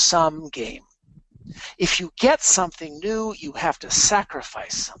zero-sum game. If you get something new, you have to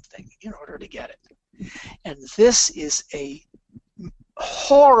sacrifice something in order to get it. And this is a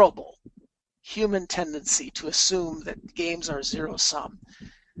horrible human tendency to assume that games are zero-sum.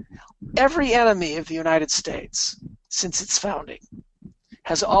 Every enemy of the United States, since its founding,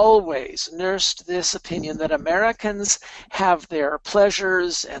 has always nursed this opinion that Americans have their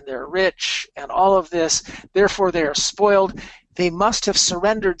pleasures and they're rich and all of this, therefore they are spoiled. They must have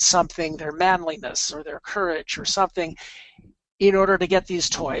surrendered something, their manliness or their courage or something, in order to get these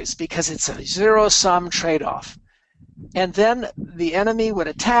toys, because it's a zero-sum trade-off. And then the enemy would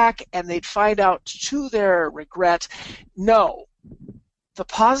attack, and they'd find out, to their regret, no, the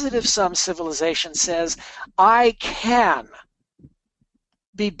positive-sum civilization says, I can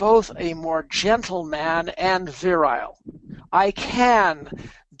be both a more gentle man and virile. I can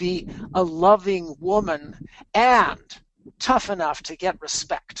be a loving woman and tough enough to get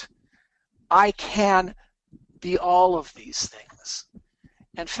respect. I can be all of these things.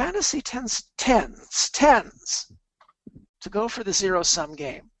 And fantasy tends to go for the zero-sum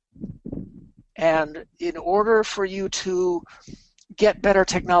game. And in order for you to get better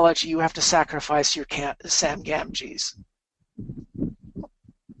technology, you have to sacrifice your Sam Gamgees.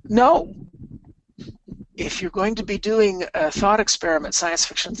 No. If you're going to be doing a thought experiment, science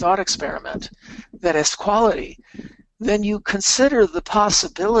fiction thought experiment, that has quality, then you consider the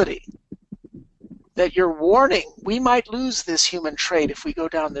possibility that you're warning, we might lose this human trait if we go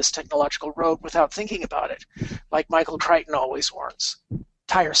down this technological road without thinking about it, like Michael Crichton always warns,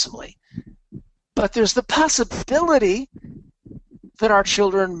 tiresomely. But there's the possibility that our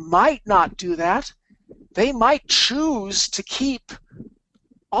children might not do that. They might choose to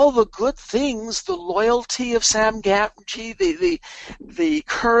all the good things, the loyalty of Sam Gamgee, the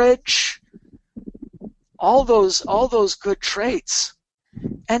courage, all those good traits,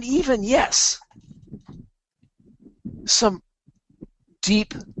 and even, yes, some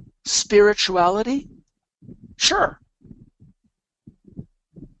deep spirituality, sure,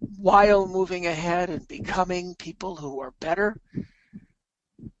 while moving ahead and becoming people who are better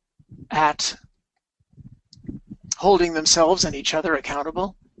at holding themselves and each other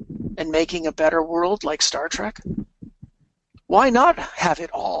accountable and making a better world like Star Trek. Why not have it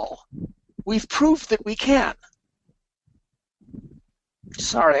all? We've proved that we can.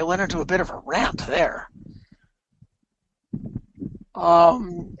 Sorry, I went into a bit of a rant there.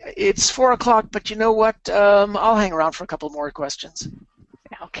 It's 4 o'clock, but you know what? I'll hang around for a couple more questions.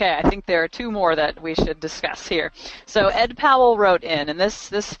 Okay, I think there are two more that we should discuss here. So Ed Powell wrote in, and this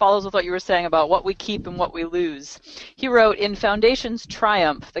follows with what you were saying about what we keep and what we lose. He wrote, in Foundation's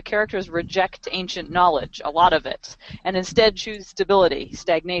Triumph, the characters reject ancient knowledge, a lot of it, and instead choose stability,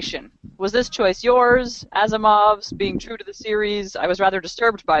 stagnation. Was this choice yours, Asimov's, being true to the series? I was rather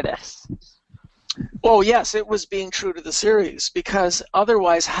disturbed by this. Oh, yes, it was being true to the series, because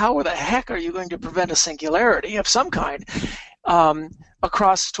otherwise, how the heck are you going to prevent a singularity of some kind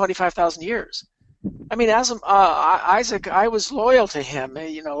across 25,000 years? I mean, Isaac, I was loyal to him.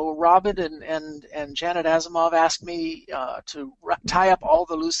 You know, Robin and Janet Asimov asked me to tie up all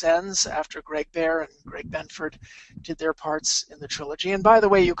the loose ends after Greg Bear and Greg Benford did their parts in the trilogy. And by the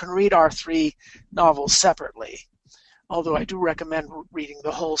way, you can read our 3 novels separately, although I do recommend reading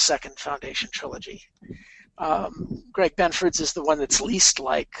the whole second Foundation trilogy. Greg Benford's is the one that's least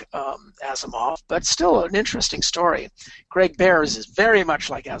like Asimov, but still an interesting story. Greg Bear's is very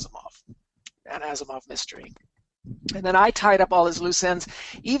much like Asimov, an Asimov mystery. And then I tied up all his loose ends,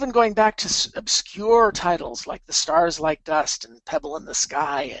 even going back to obscure titles like The Stars Like Dust and Pebble in the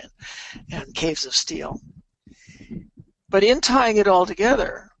Sky and Caves of Steel. But in tying it all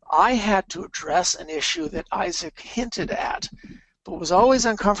together, I had to address an issue that Isaac hinted at people was always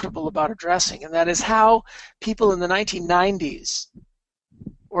uncomfortable about addressing, and that is how people in the 1990s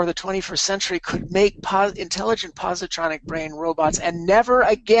or the 21st century could make intelligent positronic brain robots and never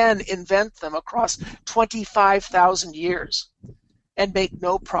again invent them across 25,000 years and make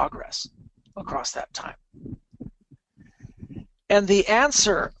no progress across that time. And the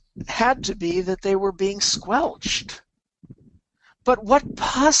answer had to be that they were being squelched. But what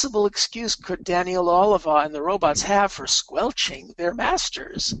possible excuse could Daniel Oliva and the robots have for squelching their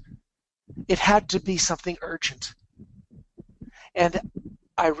masters? It had to be something urgent. And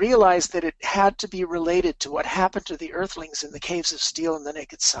I realized that it had to be related to what happened to the Earthlings in the Caves of Steel and the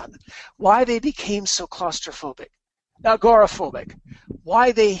Naked Sun, why they became so claustrophobic, agoraphobic,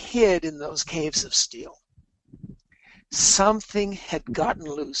 why they hid in those caves of steel. Something had gotten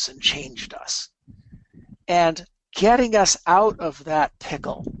loose and changed us. And getting us out of that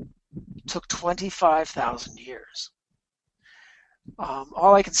pickle took 25,000 years.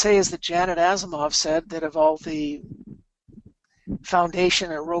 All I can say is that Janet Asimov said that of all the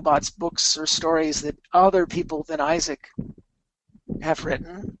Foundation and robots books or stories that other people than Isaac have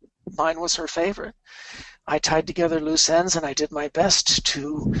written, mine was her favorite. I tied together loose ends and I did my best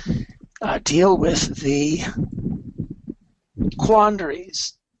to deal with the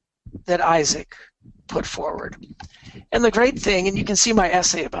quandaries that Isaac put forward. And the great thing, and you can see my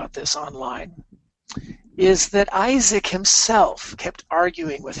essay about this online, is that Isaac himself kept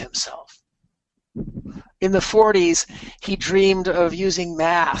arguing with himself. In the 40s, he dreamed of using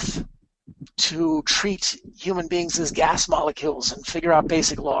math to treat human beings as gas molecules and figure out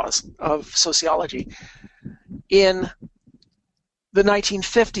basic laws of sociology. In the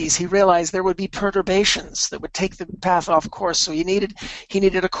 1950s, he realized there would be perturbations that would take the path off course, so he needed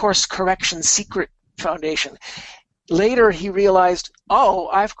a course correction secret foundation. Later, he realized, oh,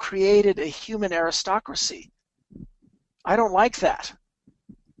 I've created a human aristocracy. I don't like that.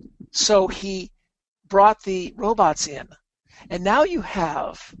 So he brought the robots in. And now you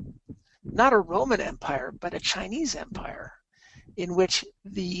have not a Roman Empire, but a Chinese Empire in which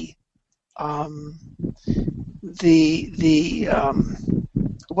the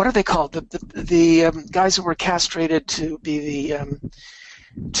what are they called? The guys who were castrated to be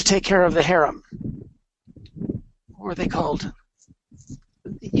to take care of the harem. What were they called?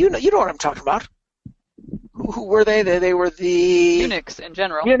 You know what I'm talking about. Who were they? They were the eunuchs in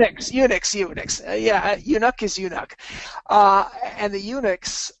general. Eunuchs. Yeah, eunuch is eunuch. And the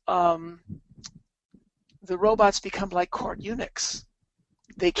eunuchs, the robots become like court eunuchs.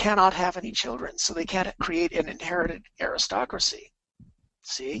 They cannot have any children, so they can't create an inherited aristocracy.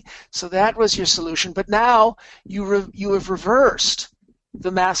 See? So that was your solution. But now you have reversed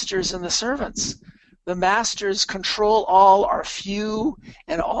the masters and the servants. The masters control all, are few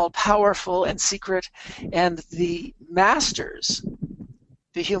and all powerful and secret, and the masters,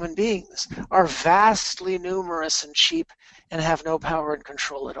 the human beings, are vastly numerous and cheap and have no power and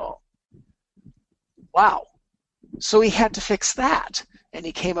control at all. Wow. So he had to fix that, and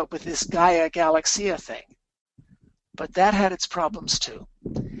he came up with this Gaia Galaxia thing. But that had its problems too.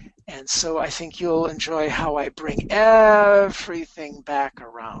 And so I think you'll enjoy how I bring everything back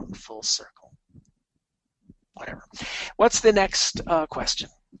around full circle. Whatever. What's the next question?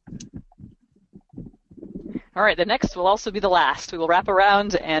 All right, the next will also be the last. We will wrap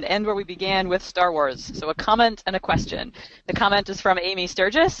around and end where we began with Star Wars. So a comment and a question. The comment is from Amy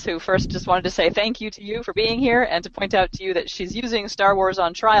Sturgis, who first just wanted to say thank you to you for being here and to point out to you that she's using Star Wars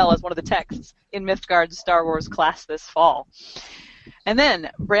on Trial as one of the texts in Mythgard's Star Wars class this fall. And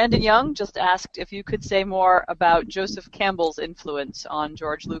then Brandon Young just asked if you could say more about Joseph Campbell's influence on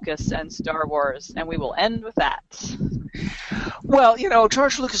George Lucas and Star Wars, and we will end with that. Well,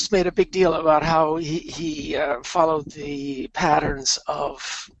 George Lucas made a big deal about how he followed the patterns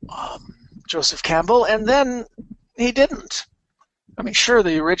of Joseph Campbell, and then he didn't. I mean, sure,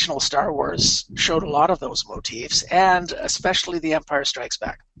 the original Star Wars showed a lot of those motifs, and especially The Empire Strikes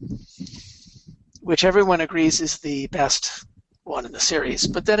Back, which everyone agrees is the best one in the series.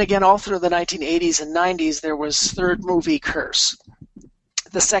 But then again, all through the 1980s and 90s, there was third movie curse.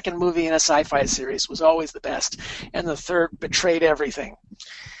 The second movie in a sci-fi series was always the best, and the third betrayed everything.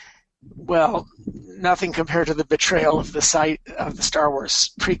 Well, nothing compared to the betrayal of the Star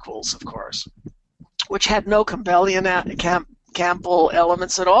Wars prequels, of course, which had no Campbell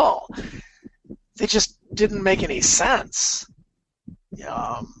elements at all. They just didn't make any sense.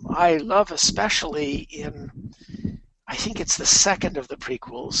 I love especially in, I think it's the second of the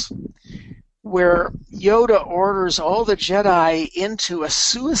prequels, where Yoda orders all the Jedi into a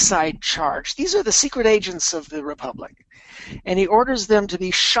suicide charge. These are the secret agents of the Republic. And he orders them to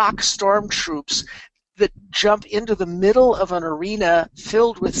be shock stormtroops that jump into the middle of an arena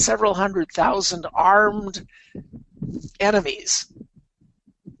filled with several 100,000 armed enemies.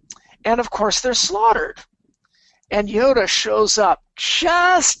 And of course, they're slaughtered. And Yoda shows up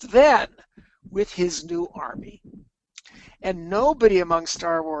just then with his new army. And nobody among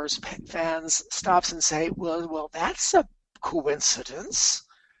Star Wars fans stops and say, well, that's a coincidence.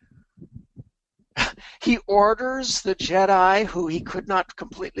 He orders the Jedi, who he could not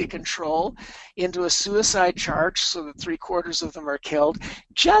completely control, into a suicide charge so that 3/4 of them are killed,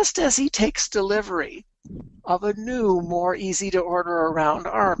 just as he takes delivery of a new, more easy-to-order-around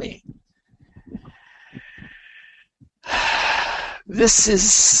army. This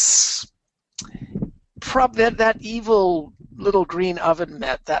is that evil little green oven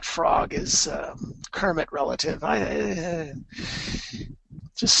mitt, that frog, is Kermit relative.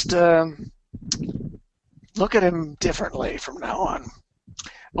 Just look at him differently from now on.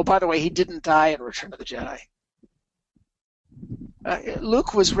 Oh, by the way, he didn't die in Return of the Jedi.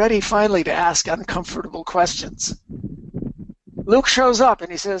 Luke was ready finally to ask uncomfortable questions. Luke shows up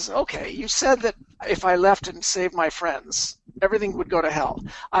and he says, okay, you said that if I left and saved my friends, everything would go to hell.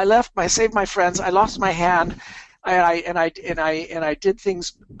 I saved my friends, I lost my hand, and I did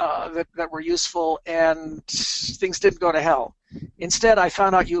things that were useful, and things didn't go to hell. Instead, I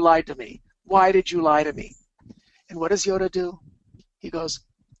found out you lied to me. Why did you lie to me? And what does Yoda do? He goes,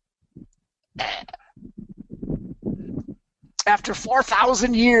 after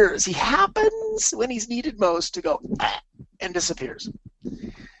 4,000 years, he happens when he's needed most to go and disappears.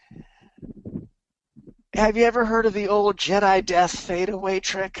 Have you ever heard of the old Jedi death fade away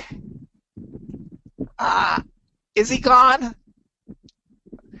trick? Is he gone?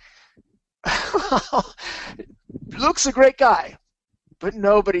 Luke's a great guy, but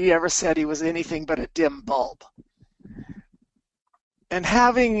nobody ever said he was anything but a dim bulb. And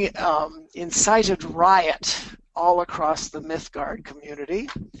having incited riot all across the Mythgard community,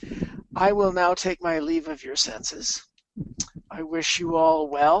 I will now take my leave of your senses. I wish you all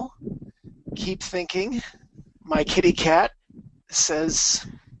well. Keep thinking. My kitty cat says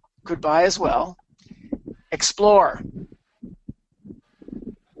goodbye as well. Explore.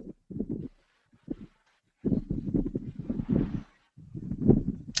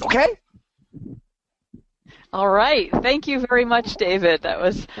 Okay? All right. Thank you very much, David.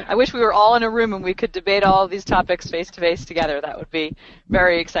 I wish we were all in a room and we could debate all of these topics face to face together. That would be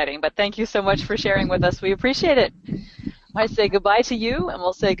very exciting. But thank you so much for sharing with us. We appreciate it. I say goodbye to you, and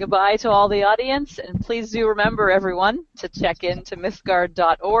we'll say goodbye to all the audience. And please do remember, everyone, to check into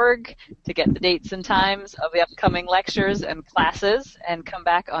mythgard.org to get the dates and times of the upcoming lectures and classes, and come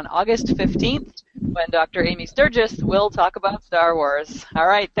back on August 15th when Dr. Amy Sturgis will talk about Star Wars. All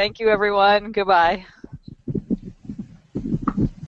right. Thank you, everyone. Goodbye.